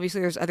fixed. Obviously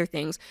there's other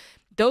things.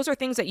 Those are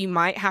things that you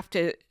might have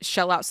to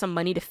shell out some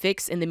money to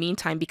fix in the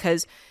meantime,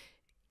 because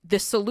the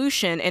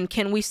solution, and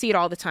can we see it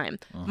all the time?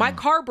 My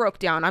car broke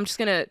down. I'm just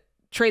going to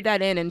trade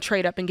that in and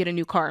trade up and get a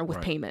new car with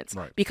payments,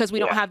 because we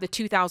don't have the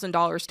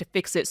 $2,000 to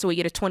fix it. So we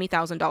get a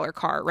 $20,000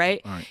 car,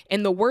 right?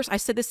 And the worst, I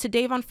said this to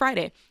Dave on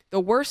Friday, the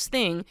worst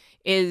thing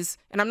is,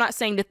 and I'm not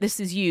saying that this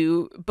is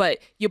you, but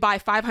you buy a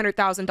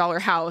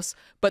 $500,000 house,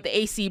 but the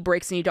AC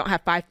breaks and you don't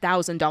have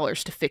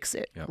 $5,000 to fix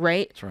it,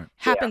 right? That's right.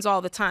 Happens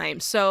all the time.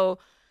 So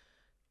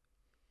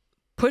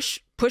push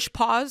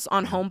pause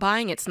on home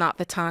buying. It's not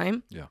the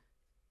time.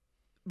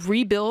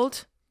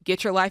 Rebuild,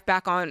 get your life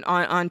back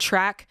on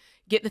track,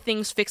 get the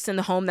things fixed in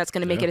the home that's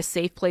going to make it a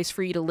safe place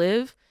for you to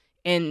live.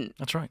 And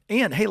that's right.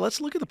 And hey,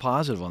 let's look at the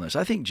positive on this.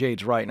 I think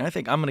Jade's right. And I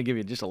think I'm going to give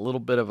you just a little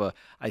bit of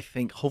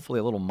hopefully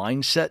a little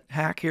mindset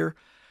hack here.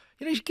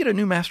 You should get a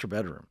new master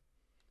bedroom.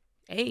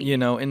 Hey.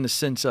 In the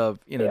sense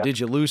of, did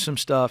you lose some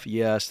stuff?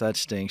 Yes, that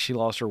stinks. She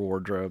lost her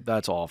wardrobe.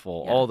 That's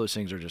awful. All those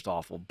things are just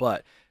awful.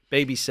 But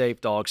baby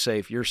safe, dog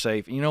safe, you're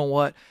safe. You know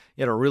what?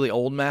 You had a really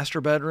old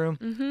master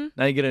bedroom.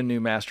 Now you get a new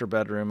master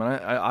bedroom.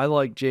 And I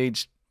like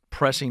Jade's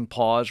pressing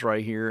pause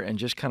right here and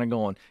just kind of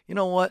going, you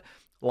know what?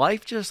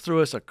 Life just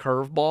threw us a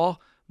curveball,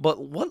 but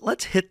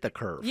let's hit the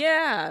curve.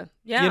 Yeah.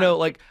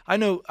 I'm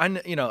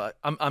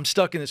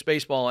stuck in this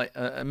baseball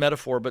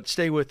metaphor, but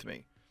stay with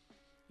me.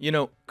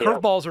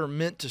 Curveballs are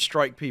meant to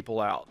strike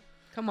people out.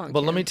 Come on,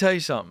 But let me tell you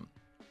something.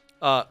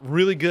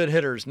 Really good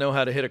hitters know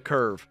how to hit a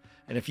curve.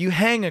 And if you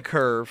hang a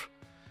curve,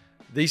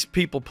 these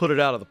people put it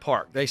out of the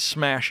park. They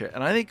smash it.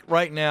 And I think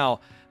right now,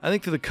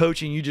 through the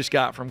coaching you just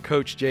got from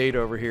Coach Jade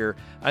over here,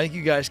 I think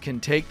you guys can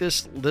take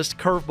this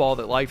curveball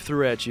that life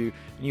threw at you,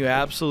 and you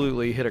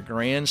absolutely hit a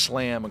grand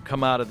slam and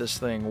come out of this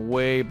thing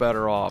way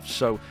better off.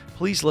 So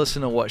please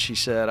listen to what she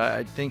said.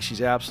 I think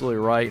she's absolutely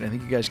right, and I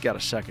think you guys got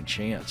a second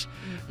chance.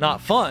 Not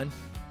fun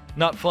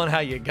how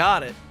you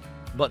got it,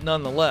 but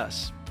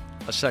nonetheless,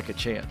 a second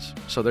chance.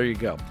 So there you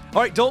go.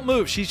 All right, don't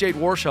move. She's Jade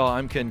Warshaw.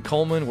 I'm Ken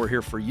Coleman. We're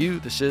here for you.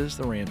 This is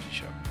The Ramsey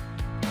Show.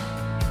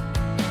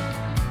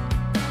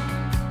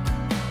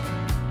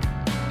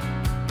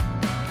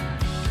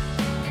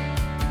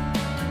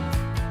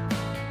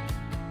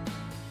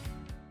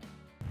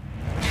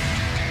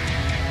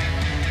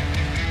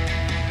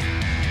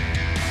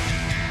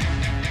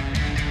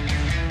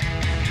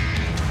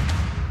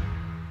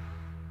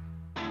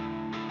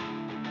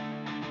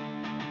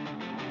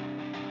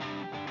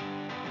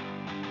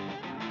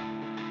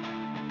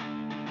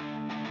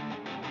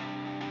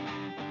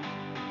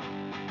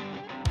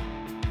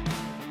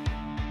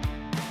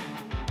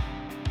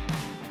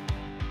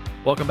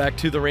 Welcome back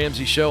to The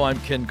Ramsey Show. I'm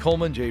Ken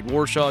Coleman. Jade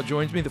Warshaw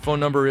joins me. The phone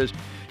number is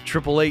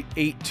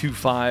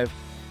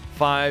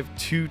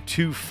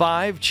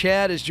 888-825-5225.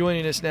 Chad is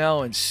joining us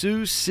now in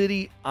Sioux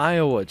City,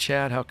 Iowa.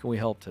 Chad, how can we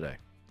help today?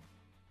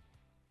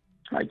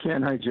 Hi,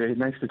 Ken. Hi, Jade.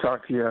 Nice to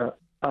talk to you.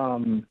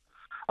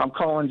 I'm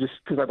calling just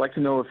because I'd like to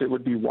know if it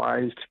would be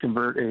wise to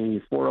convert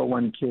a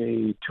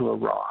 401k to a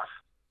Roth.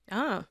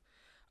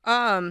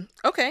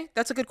 Okay.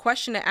 That's a good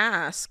question to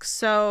ask.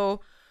 So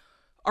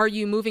are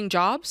you moving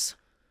jobs?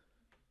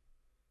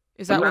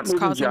 Is that what's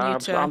causing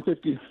jobs. you to? I'm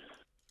 50.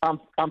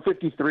 I'm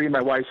 53.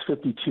 My wife's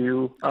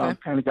 52. Okay.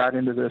 Kind of got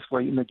into this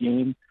late in the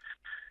game.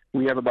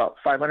 We have about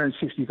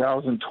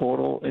 $560,000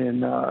 total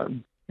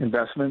in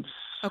investments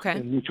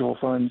and mutual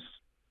funds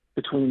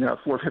between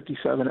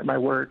 457 at my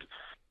work.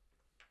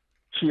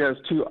 She has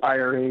 2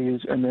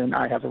 IRAs, and then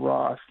I have a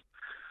Roth.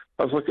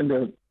 I was looking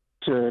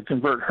to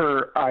convert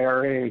her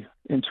IRA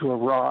into a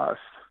Roth.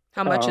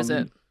 How much is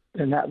it?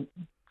 And that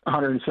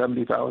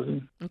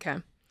 $170,000. Okay.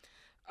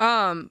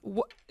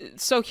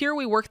 So here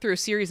we work through a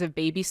series of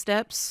baby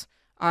steps.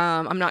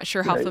 I'm not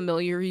sure how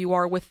familiar you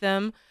are with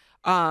them,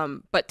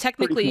 but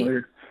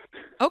technically,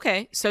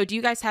 okay. So do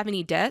you guys have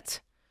any debt?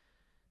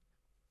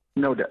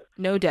 No debt.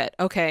 No debt.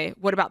 Okay.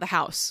 What about the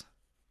house?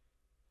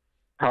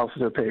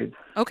 Houses are paid.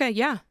 Okay.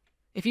 Yeah.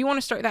 If you want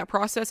to start that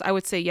process, I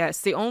would say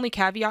yes. The only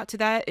caveat to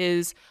that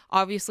is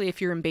obviously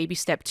if you're in baby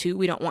step 2,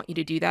 we don't want you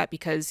to do that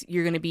because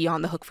you're going to be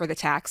on the hook for the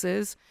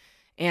taxes.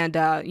 And,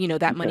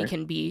 that money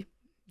can be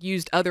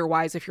used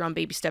otherwise if you're on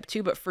baby step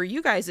 2. But for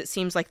you guys, it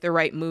seems like the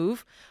right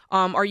move.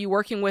 Are you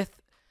working with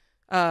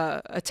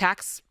a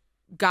tax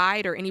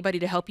guide or anybody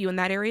to help you in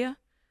that area?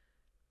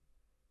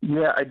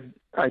 Yeah,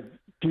 I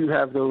do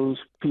have those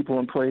people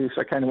in place.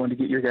 I kind of wanted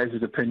to get your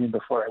guys' opinion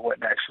before I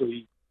went and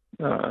actually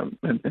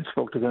and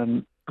spoke to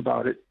them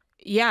about it.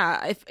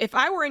 Yeah, if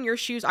I were in your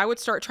shoes, I would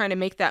start trying to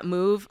make that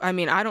move. I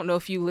mean, I don't know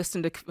if you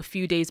listened a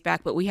few days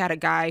back, but we had a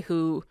guy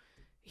who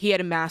he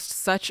had amassed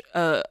such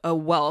a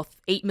wealth,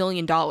 $8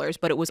 million,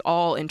 but it was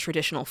all in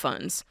traditional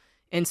funds.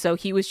 And so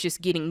he was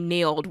just getting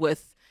nailed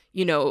with,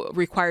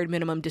 required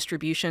minimum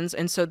distributions.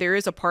 And so there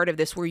is a part of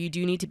this where you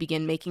do need to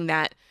begin making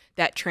that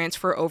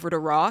transfer over to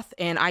Roth.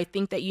 And I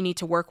think that you need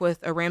to work with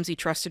a Ramsey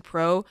Trusted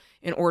Pro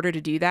in order to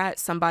do that.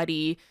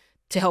 Somebody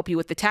to help you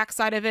with the tax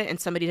side of it and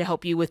somebody to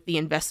help you with the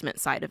investment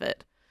side of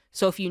it.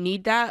 So if you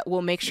need that,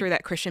 we'll make sure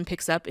that Christian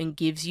picks up and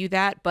gives you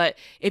that. But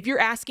if you're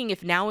asking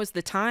if now is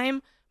the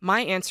time,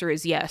 my answer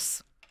is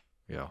yes.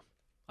 Yeah,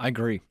 I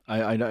agree.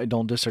 I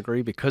don't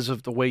disagree because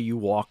of the way you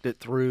walked it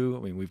through.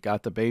 I mean, we've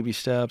got the baby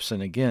steps.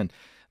 And again,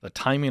 the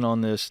timing on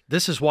this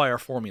is why our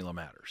formula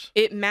matters.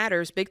 It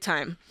matters big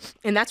time.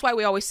 And that's why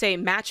we always say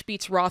match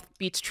beats Roth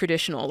beats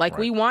traditional. Like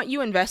we want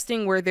you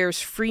investing where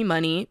there's free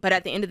money. But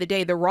at the end of the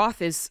day, the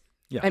Roth is,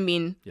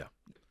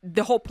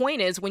 the whole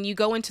point is when you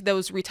go into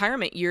those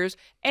retirement years,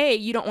 A,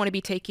 you don't want to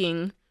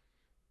be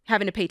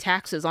having to pay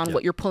taxes on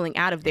what you're pulling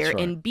out of there. Right.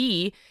 And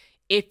B,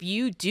 if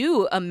you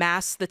do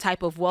amass the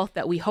type of wealth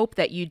that we hope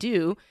that you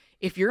do,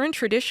 if you're in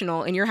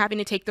traditional and you're having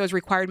to take those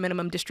required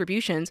minimum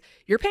distributions,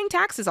 you're paying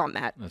taxes on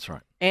that. That's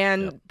right.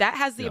 And that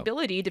has the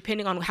ability,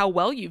 depending on how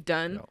well you've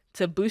done,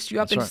 to boost you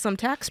up into some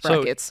tax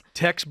brackets. So,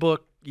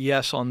 textbook,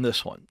 yes, on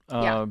this one.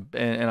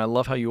 And I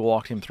love how you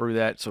walked him through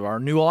that. So our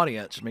new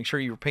audience, make sure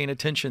you're paying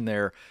attention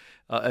there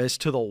as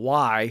to the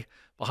why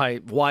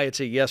behind why it's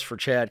a yes for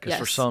Chad, because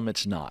for some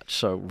it's not.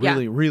 So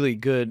really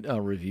good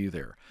review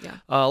there. Yeah.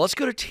 Let's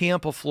go to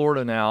Tampa,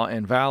 Florida now,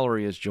 and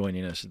Valerie is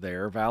joining us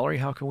there. Valerie,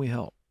 how can we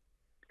help?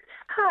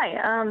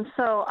 Hi.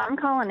 So I'm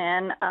calling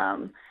in.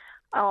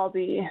 I'll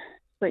be,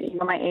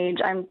 my age.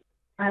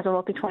 My husband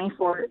will be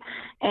 24,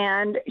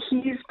 and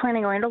he's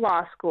planning on going to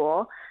law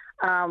school.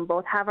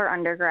 Both have our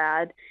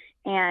undergrad,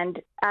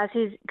 and as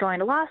he's going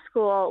to law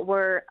school,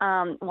 we're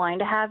wanting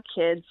to have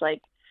kids.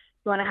 Like,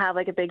 we want to have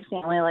like a big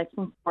family, like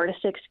from 4 to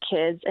 6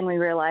 kids, and we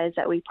realize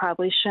that we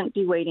probably shouldn't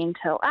be waiting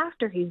till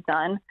after he's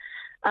done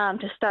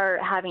to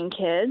start having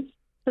kids.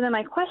 So then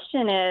my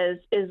question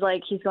is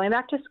like, he's going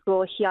back to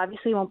school. He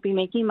obviously won't be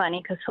making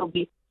money because he'll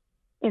be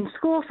in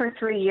school for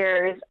 3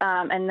 years.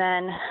 And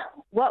then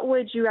what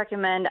would you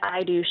recommend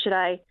I do? Should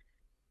I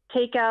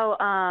take out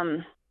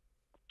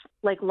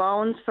like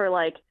loans for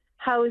like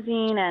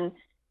housing and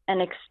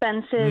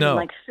expenses and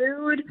like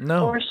food?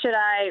 No. Or should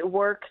I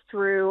work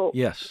through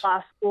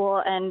law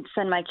school and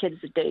send my kids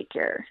to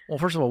daycare? Well,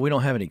 first of all, we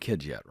don't have any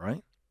kids yet,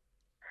 right?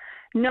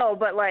 No,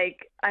 but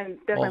like I'm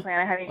definitely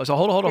planning on having. So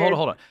hold on.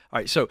 All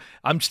right, so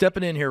I'm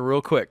stepping in here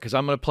real quick because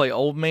I'm going to play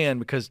old man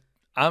because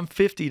I'm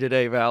 50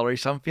 today, Valerie.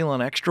 So I'm feeling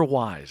extra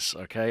wise.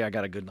 Okay, I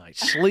got a good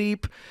night's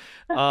sleep,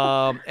 and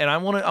I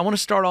want to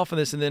start off on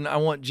this, and then I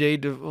want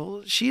Jade to.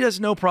 Well, she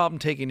has no problem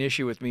taking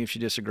issue with me if she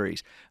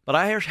disagrees, but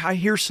I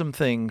hear some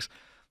things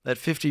that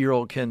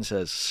 50-year-old Ken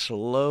says.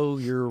 Slow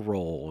your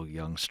roll,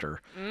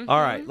 youngster. Mm-hmm.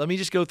 All right, let me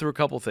just go through a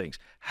couple things.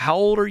 How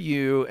old are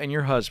you and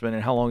your husband,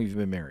 and how long have you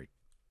been married?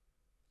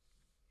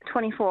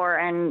 24,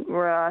 and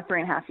we're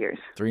 3.5 years.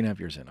 3.5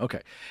 years in.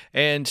 Okay.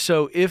 And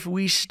so if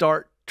we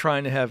start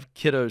trying to have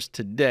kiddos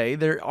today,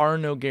 there are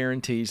no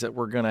guarantees that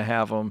we're going to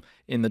have them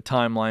in the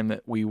timeline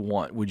that we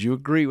want. Would you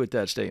agree with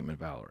that statement,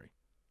 Valerie?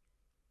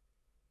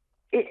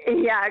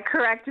 Yeah,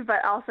 correct.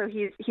 But also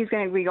he's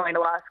going to be going to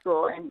law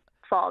school in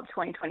fall of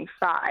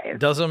 2025.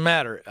 Doesn't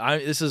matter.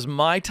 This is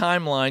my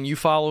timeline. You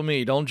follow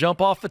me. Don't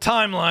jump off the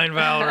timeline,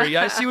 Valerie.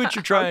 I see what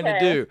you're trying to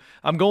do.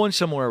 I'm going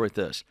somewhere with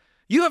this.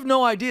 You have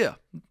no idea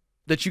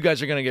that you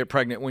guys are going to get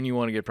pregnant when you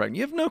want to get pregnant.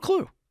 You have no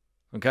clue.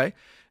 Okay?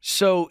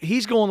 So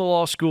he's going to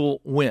law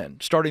school when?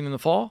 Starting in the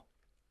fall?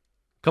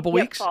 Couple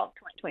weeks? Fall of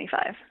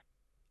 2025.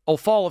 Oh,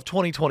 fall of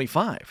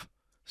 2025.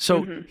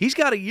 So he's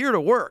got a year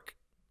to work.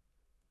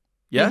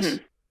 Yes?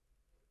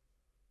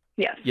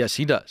 Yes. Yes,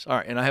 he does. All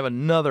right, and I have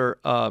another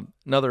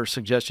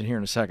suggestion here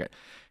in a second.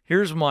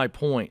 Here's my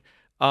point.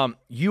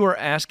 You are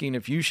asking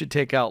if you should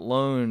take out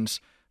loans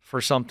for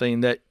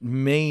something that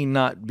may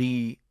not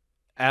be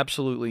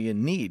absolutely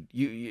in need.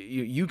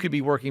 You could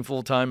be working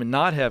full time and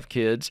not have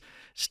kids,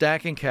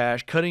 stacking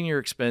cash, cutting your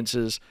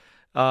expenses,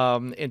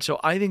 and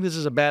so I think this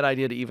is a bad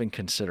idea to even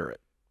consider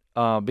it.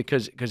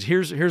 Because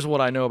here's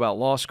what I know about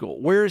law school.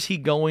 Where is he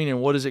going,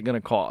 and what is it going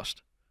to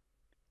cost?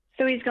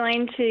 So he's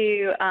going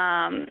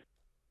to.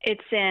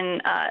 It's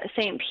in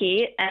St.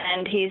 Pete,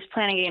 and he's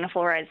planning on getting a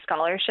full ride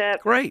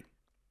scholarship. Great.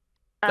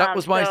 That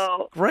was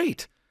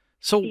great.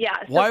 So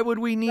why would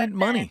we need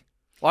money?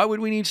 Why would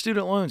we need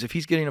student loans if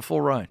he's getting a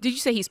full ride? Did you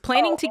say he's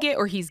planning to get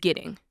or he's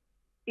getting?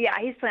 Yeah,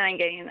 he's planning on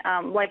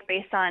getting, like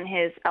based on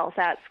his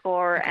LSAT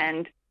score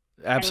and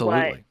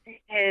absolutely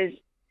his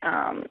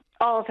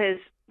all of his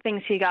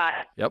things he got.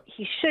 Yep.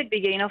 He should be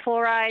getting a full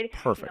ride.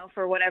 Perfect.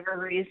 For whatever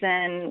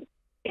reason.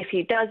 If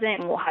he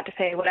doesn't, we'll have to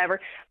pay whatever.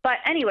 But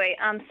anyway,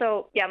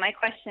 so yeah, my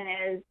question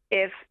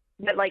is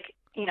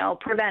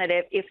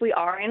preventative, if we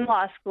are in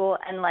law school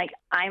and like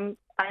I'm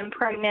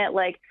pregnant,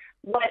 like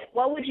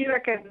what would you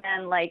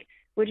recommend? Like,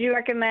 would you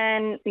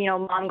recommend,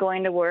 mom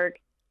going to work,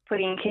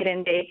 putting kid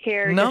in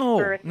daycare?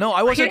 No,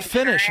 I wasn't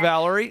finished,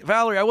 Valerie.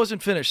 Valerie, I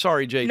wasn't finished.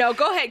 Sorry, Jade. No,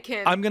 go ahead,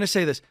 Ken. I'm going to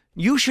say this.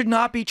 You should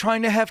not be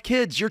trying to have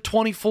kids. You're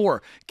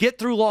 24. Get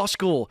through law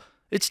school.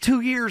 It's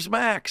 2 years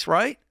max,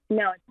 right?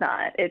 No, it's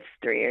not. It's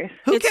 3 years.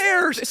 Who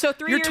cares? So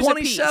 3 years. You're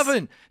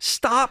 27.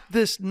 Stop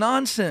this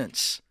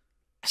nonsense.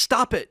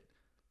 Stop it.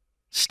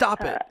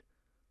 Stop it.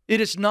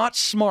 It is not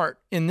smart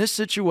in this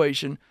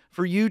situation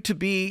for you to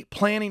be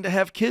planning to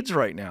have kids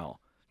right now.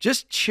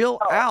 Just chill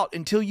out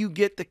until you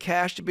get the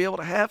cash to be able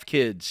to have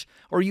kids,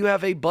 or you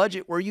have a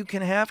budget where you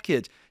can have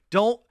kids.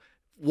 Don't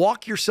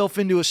walk yourself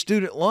into a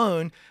student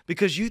loan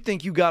because you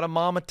think you got a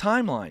mama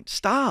timeline.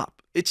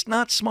 Stop. It's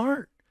not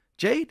smart.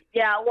 Jade?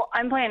 Yeah, well,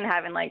 I'm planning on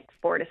having like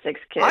 4 to 6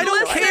 kids. I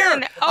don't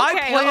care.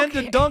 I planned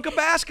to dunk a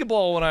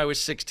basketball when I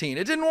was 16.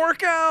 It didn't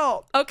work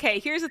out. Okay,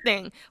 here's the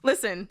thing.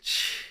 Listen,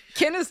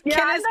 Ken is.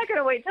 I'm not going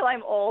to wait till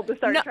I'm old to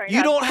start trying to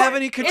You don't have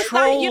any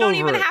control You don't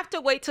even over it. have to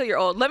wait till you're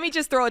old. Let me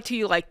just throw it to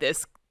you like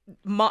this.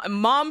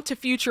 Mom to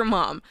future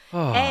mom.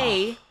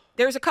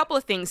 There's a couple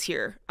of things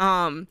here.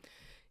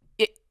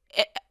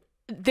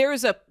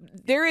 There's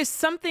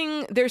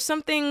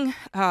something.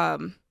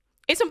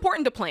 It's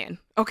important to plan,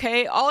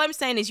 okay? All I'm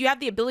saying is you have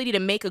the ability to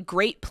make a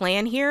great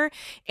plan here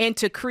and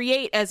to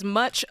create as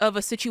much of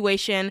a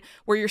situation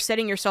where you're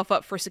setting yourself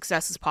up for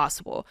success as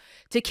possible.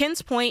 To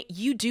Ken's point,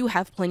 you do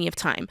have plenty of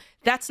time.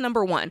 That's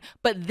number one.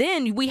 But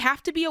then we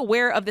have to be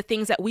aware of the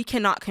things that we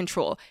cannot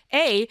control.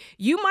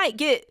 You might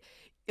get...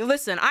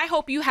 Listen, I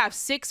hope you have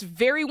 6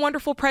 very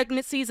wonderful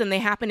pregnancies and they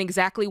happen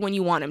exactly when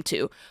you want them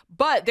to.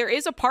 But there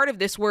is a part of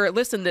this where,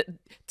 listen, that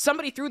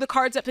somebody threw the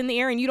cards up in the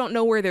air and you don't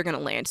know where they're going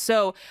to land.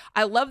 So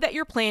I love that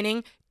you're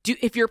planning.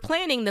 If you're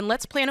planning, then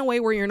let's plan a way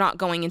where you're not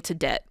going into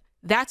debt.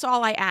 That's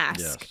all I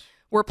ask. Yes.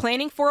 We're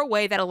planning for a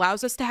way that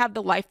allows us to have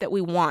the life that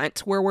we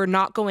want where we're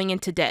not going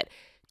into debt.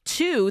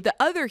 2, the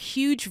other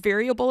huge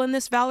variable in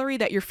this, Valerie,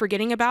 that you're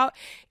forgetting about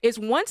is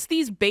once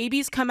these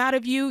babies come out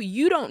of you,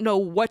 you don't know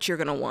what you're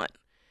going to want.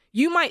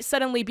 You might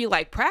suddenly be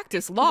like,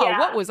 practice law. Yeah.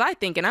 What was I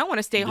thinking? I want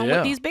to stay home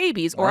with these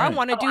babies, or I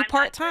want to do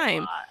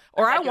part-time,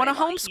 or I want to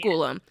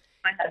homeschool them.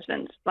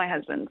 My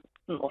husband's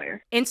a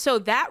lawyer. And so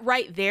that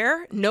right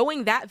there,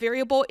 knowing that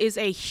variable is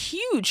a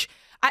huge,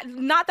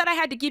 not that I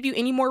had to give you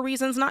any more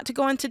reasons not to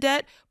go into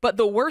debt, but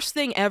the worst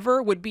thing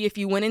ever would be if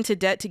you went into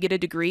debt to get a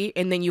degree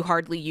and then you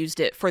hardly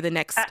used it for the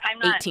next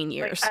 18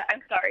 years.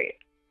 I'm sorry.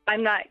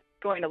 I'm not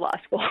going to law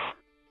school.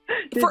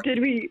 Did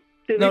we...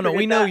 No,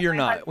 we know you're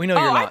not. We know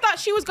you're not. I thought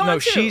she was going to. No,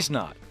 she's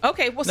not.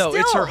 Okay, well, no,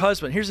 still. it's her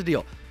husband. Here's the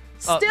deal.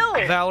 Still.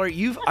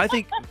 Valerie, I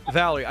think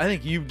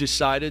you've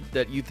decided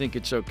that you think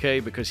it's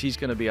okay because he's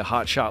going to be a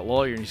hotshot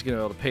lawyer and he's going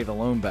to be able to pay the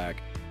loan back.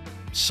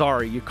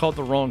 Sorry, you called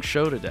the wrong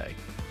show today.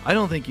 I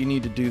don't think you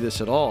need to do this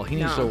at all. He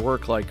needs to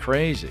work like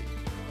crazy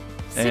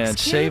and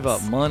save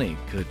up money.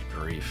 Good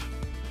grief.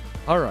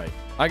 All right,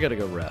 I got to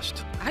go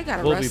rest. I got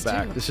to rest, We'll be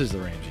back. too. This is The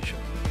Ramsey Show.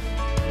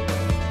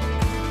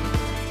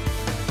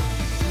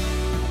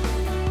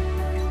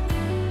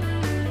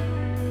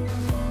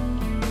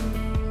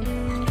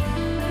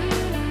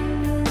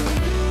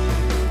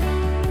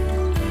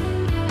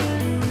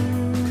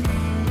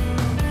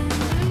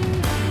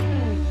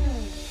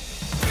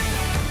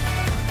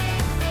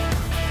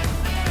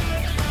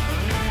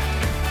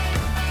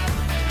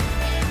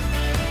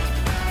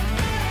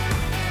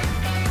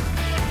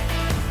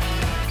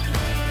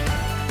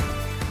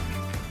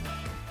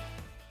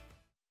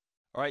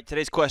 All right,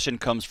 today's question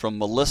comes from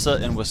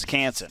Melissa in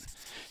Wisconsin.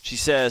 She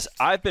says,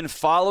 I've been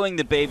following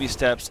the baby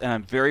steps, and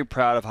I'm very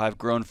proud of how I've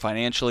grown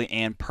financially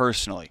and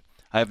personally.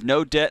 I have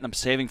no debt, and I'm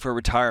saving for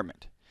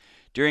retirement.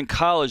 During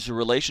college, the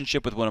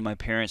relationship with one of my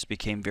parents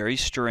became very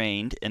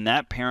strained, and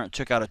that parent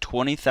took out a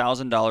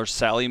 $20,000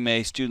 Sallie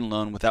Mae student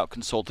loan without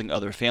consulting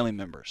other family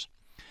members.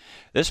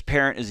 This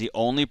parent is the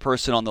only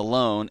person on the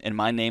loan, and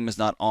my name is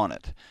not on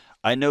it.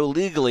 I know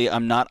legally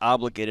I'm not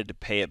obligated to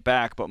pay it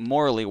back, but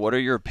morally, what are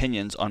your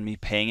opinions on me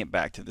paying it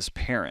back to this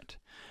parent?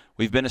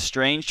 We've been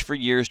estranged for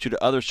years due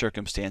to other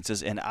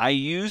circumstances, and I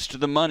used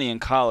the money in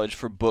college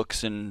for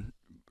books and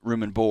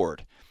room and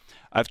board.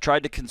 I've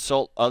tried to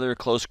consult other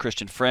close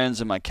Christian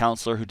friends and my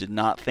counselor who did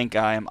not think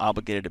I am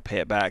obligated to pay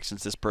it back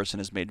since this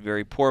person has made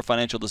very poor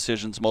financial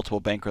decisions,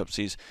 multiple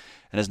bankruptcies,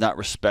 and has not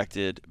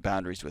respected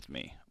boundaries with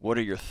me. What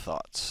are your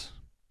thoughts?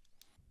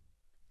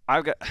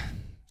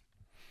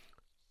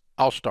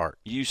 I'll start.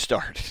 You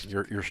start.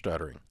 You're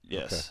stuttering.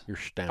 Yes. Okay. You're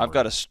stammering. I've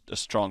got a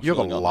strong You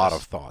feeling have a on lot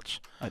this. of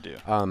thoughts. I do.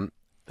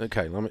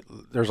 Okay,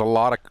 there's a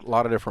lot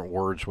of different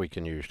words we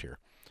can use here.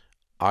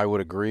 I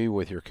would agree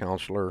with your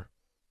counselor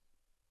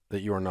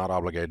that you are not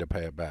obligated to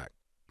pay it back,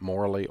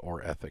 morally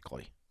or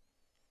ethically.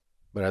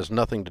 But it has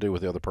nothing to do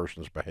with the other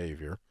person's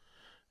behavior.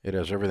 It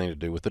has everything to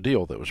do with the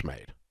deal that was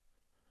made.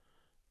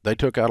 They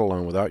took out a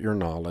loan without your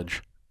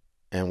knowledge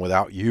and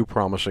without you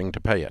promising to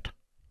pay it.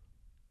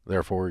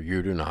 Therefore,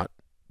 you do not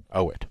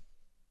owe it.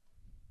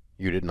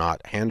 You did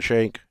not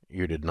handshake,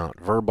 you did not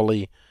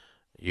verbally,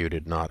 you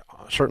did not,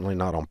 certainly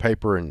not on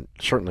paper, and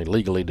certainly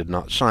legally did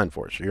not sign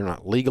for it. So you're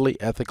not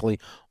legally, ethically,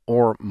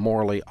 or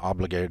morally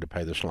obligated to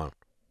pay this loan,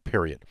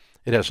 period.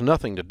 It has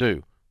nothing to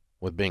do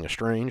with being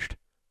estranged.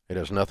 It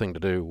has nothing to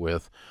do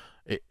with,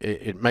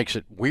 it makes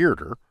it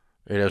weirder.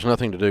 It has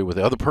nothing to do with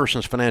the other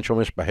person's financial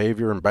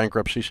misbehavior and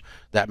bankruptcies.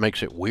 That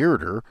makes it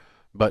weirder,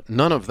 but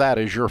none of that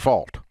is your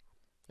fault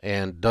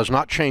and does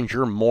not change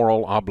your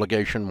moral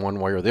obligation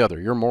one way or the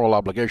other. Your moral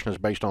obligation is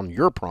based on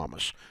your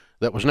promise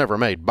that was never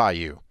made by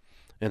you.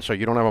 And so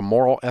you don't have a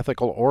moral,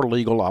 ethical, or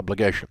legal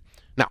obligation.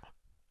 Now,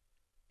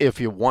 if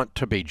you want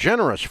to be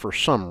generous for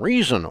some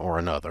reason or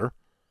another,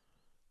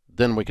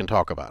 then we can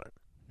talk about it.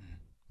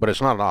 But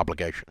it's not an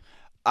obligation.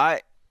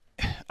 I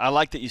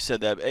like that you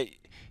said that.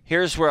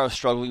 Here's where I was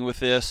struggling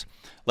with this.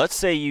 Let's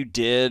say you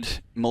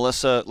did,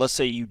 Melissa, let's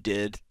say you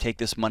did take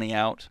this money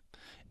out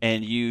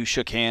and you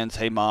shook hands.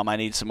 Hey, Mom, I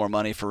need some more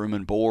money for room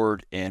and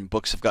board, and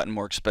books have gotten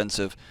more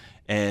expensive.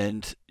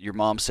 And your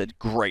mom said,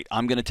 great,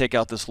 I'm going to take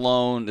out this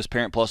loan, this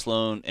Parent Plus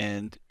loan,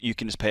 and you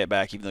can just pay it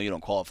back even though you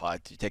don't qualify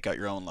to take out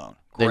your own loan.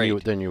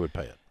 Great. Then you would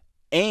pay it.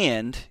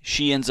 And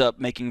she ends up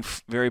making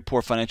very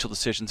poor financial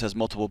decisions, has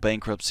multiple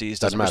bankruptcies,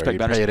 doesn't respect matter. You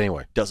boundaries. pay it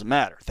anyway. Doesn't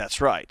matter.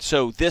 That's right.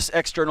 So this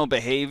external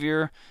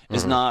behavior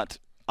is not,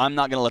 I'm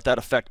not going to let that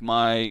affect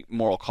my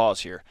moral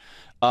cause here.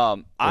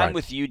 I'm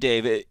with you,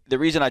 Dave. The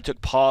reason I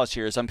took pause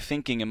here is I'm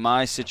thinking in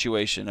my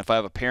situation, if I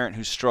have a parent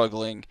who's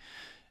struggling,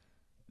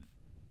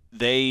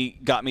 they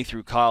got me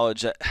through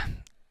college.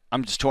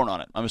 I'm just torn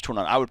on it.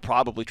 I would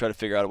probably try to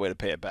figure out a way to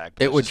pay it back.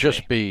 It would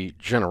just be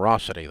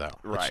generosity, though.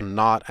 Right. It's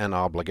not an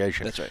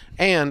obligation. That's right.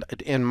 And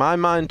in my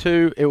mind,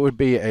 too, it would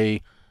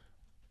be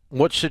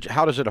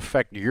how does it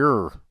affect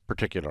your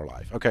particular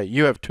life? Okay,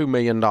 you have $2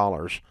 million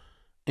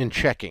in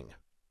checking.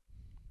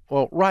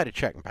 Well, write a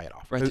check and pay it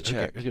off. Write the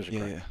check. Who gives a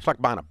crap? Yeah. It's like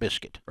buying a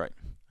biscuit. Right.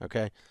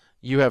 Okay?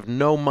 You have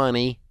no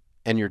money,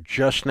 and you're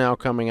just now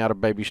coming out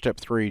of baby step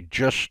 3,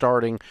 just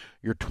starting.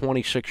 You're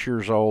 26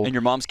 years old. And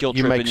your mom's guilt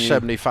you tripping make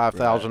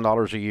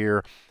 $75,000 a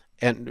year.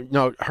 And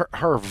no,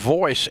 her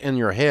voice in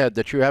your head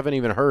that you haven't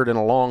even heard in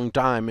a long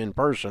time in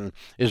person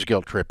is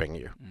guilt tripping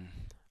you.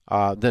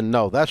 Then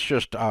no, that's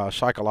just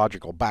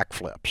psychological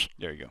backflips.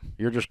 There you go.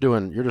 You're just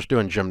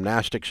doing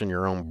gymnastics in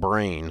your own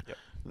brain. Yep.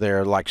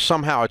 There, like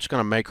somehow it's going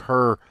to make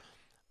her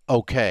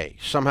okay.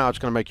 Somehow it's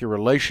going to make your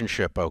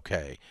relationship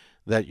okay.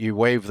 That you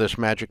wave this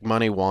magic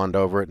money wand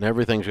over it and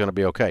everything's going to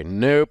be okay.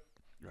 Nope,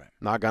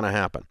 not going to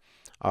happen.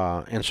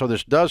 And so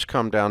this does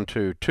come down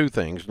to two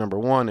things. Number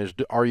one is,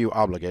 are you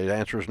obligated? The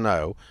answer is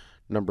no.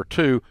 Number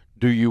two,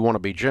 do you want to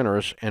be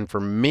generous? And for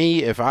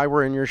me, if I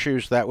were in your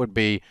shoes, that would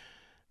be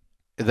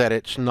that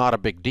it's not a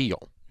big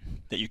deal.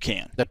 That you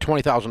can. That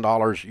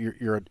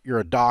 $20,000, you're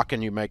a doc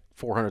and you make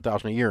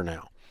 $400,000 a year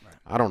now. Right.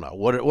 I don't know.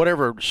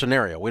 Whatever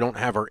scenario. We don't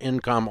have her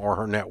income or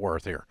her net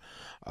worth here.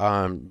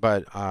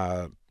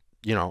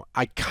 You know,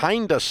 I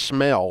kind of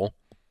smell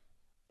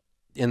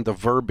in the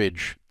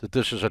verbiage that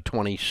this is a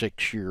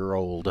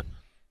 26-year-old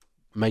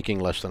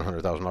making less than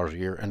 $100,000 a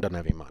year and doesn't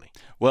have any money.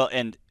 Well,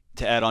 and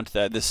to add on to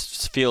that,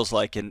 this feels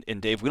like, and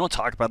Dave, we don't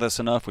talk about this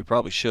enough, we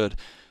probably should,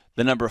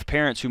 the number of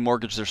parents who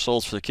mortgage their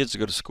souls for their kids to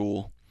go to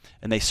school,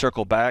 and they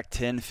circle back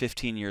 10,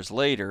 15 years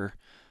later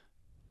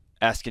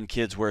asking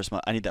kids,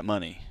 I need that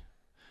money.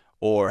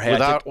 Or hey,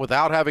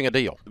 without having a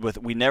deal.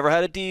 We never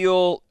had a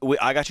deal.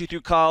 I got you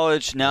through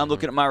college. Now I'm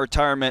looking at my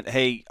retirement.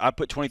 Hey, I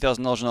put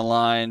 $20,000 on the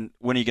line.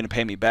 When are you going to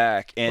pay me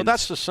back? And well,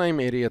 that's the same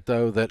idiot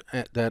though that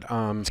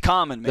it's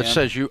common, man. That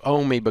says you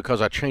owe me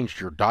because I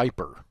changed your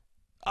diaper.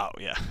 Oh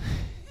yeah.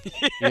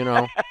 You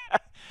know,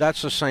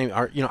 That's the same.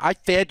 You know, I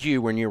fed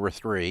you when you were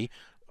 3.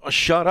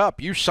 Shut up.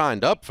 You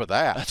signed up for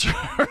that. That's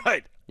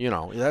right. You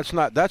know,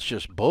 that's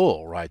just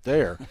bull right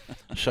there.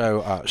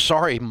 So,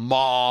 sorry,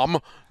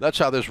 Mom. That's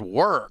how this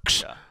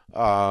works.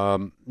 Yeah.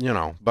 You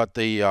know, but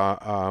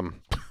the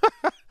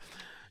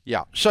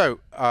yeah. So,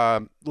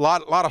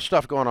 lot of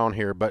stuff going on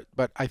here, but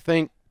I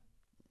think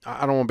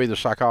I don't want to be the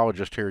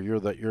psychologist here.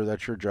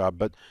 That's your job.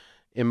 But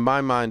in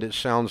my mind, it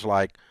sounds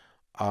like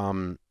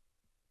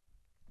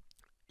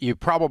you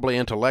probably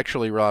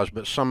intellectually realize,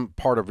 but some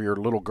part of your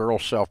little girl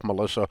self,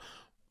 Melissa,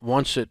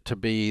 wants it to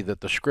be that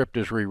the script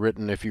is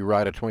rewritten if you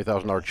write a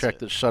 $20,000 check,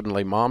 that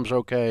suddenly Mom's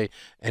okay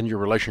and your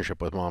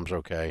relationship with Mom's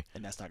okay.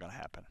 And that's not going to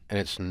happen. And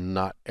it's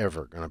not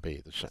ever going to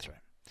be the same. That's right.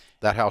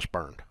 That house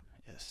burned.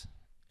 Yes.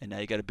 And now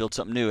you got to build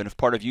something new. And if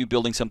part of you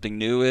building something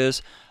new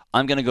is,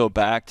 I'm going to go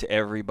back to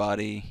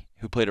everybody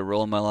who played a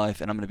role in my life,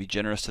 and I'm going to be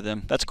generous to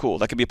them. That's cool.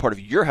 That could be a part of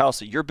your house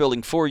that you're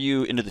building for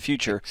you into the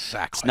future.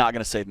 Exactly. It's not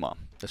going to save Mom.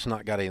 It's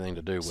not got anything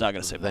to do with not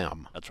going to save them.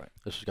 Mom. That's right.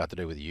 This has got to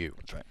do with you.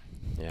 That's right.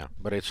 Yeah,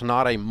 but it's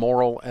not a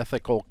moral,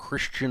 ethical,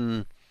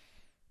 Christian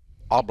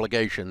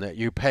obligation that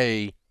you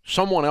pay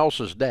someone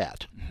else's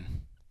debt. Mm-hmm.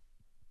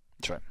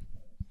 That's right.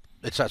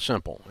 It's that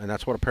simple, and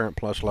that's what a Parent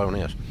Plus loan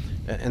is.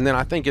 And then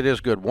I think it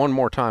is good. One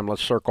more time,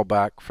 let's circle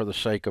back for the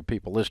sake of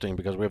people listening,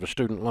 because we have a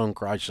student loan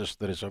crisis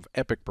that is of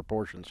epic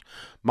proportions.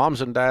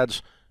 Moms and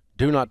dads,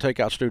 do not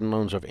take out student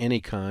loans of any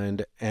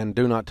kind, and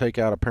do not take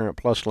out a Parent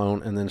Plus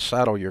loan and then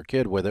saddle your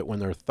kid with it when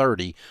they're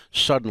 30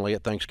 suddenly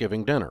at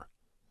Thanksgiving dinner.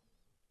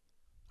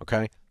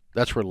 Okay?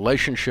 That's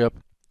relationship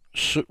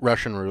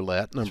Russian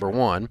roulette, number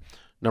one.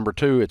 Number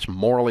 2, it's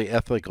morally,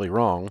 ethically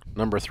wrong.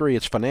 Number 3,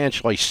 it's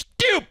financially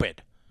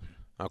stupid.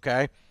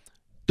 Okay?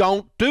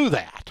 Don't do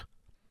that.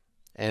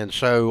 And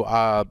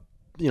so,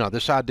 you know,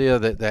 this idea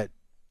that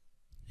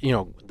you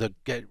know,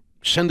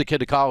 send the kid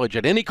to college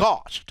at any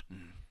cost,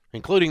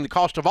 including the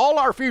cost of all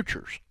our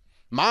futures,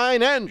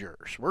 mine and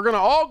yours. We're going to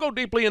all go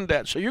deeply in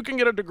debt so you can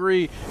get a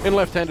degree in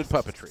left-handed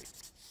puppetry.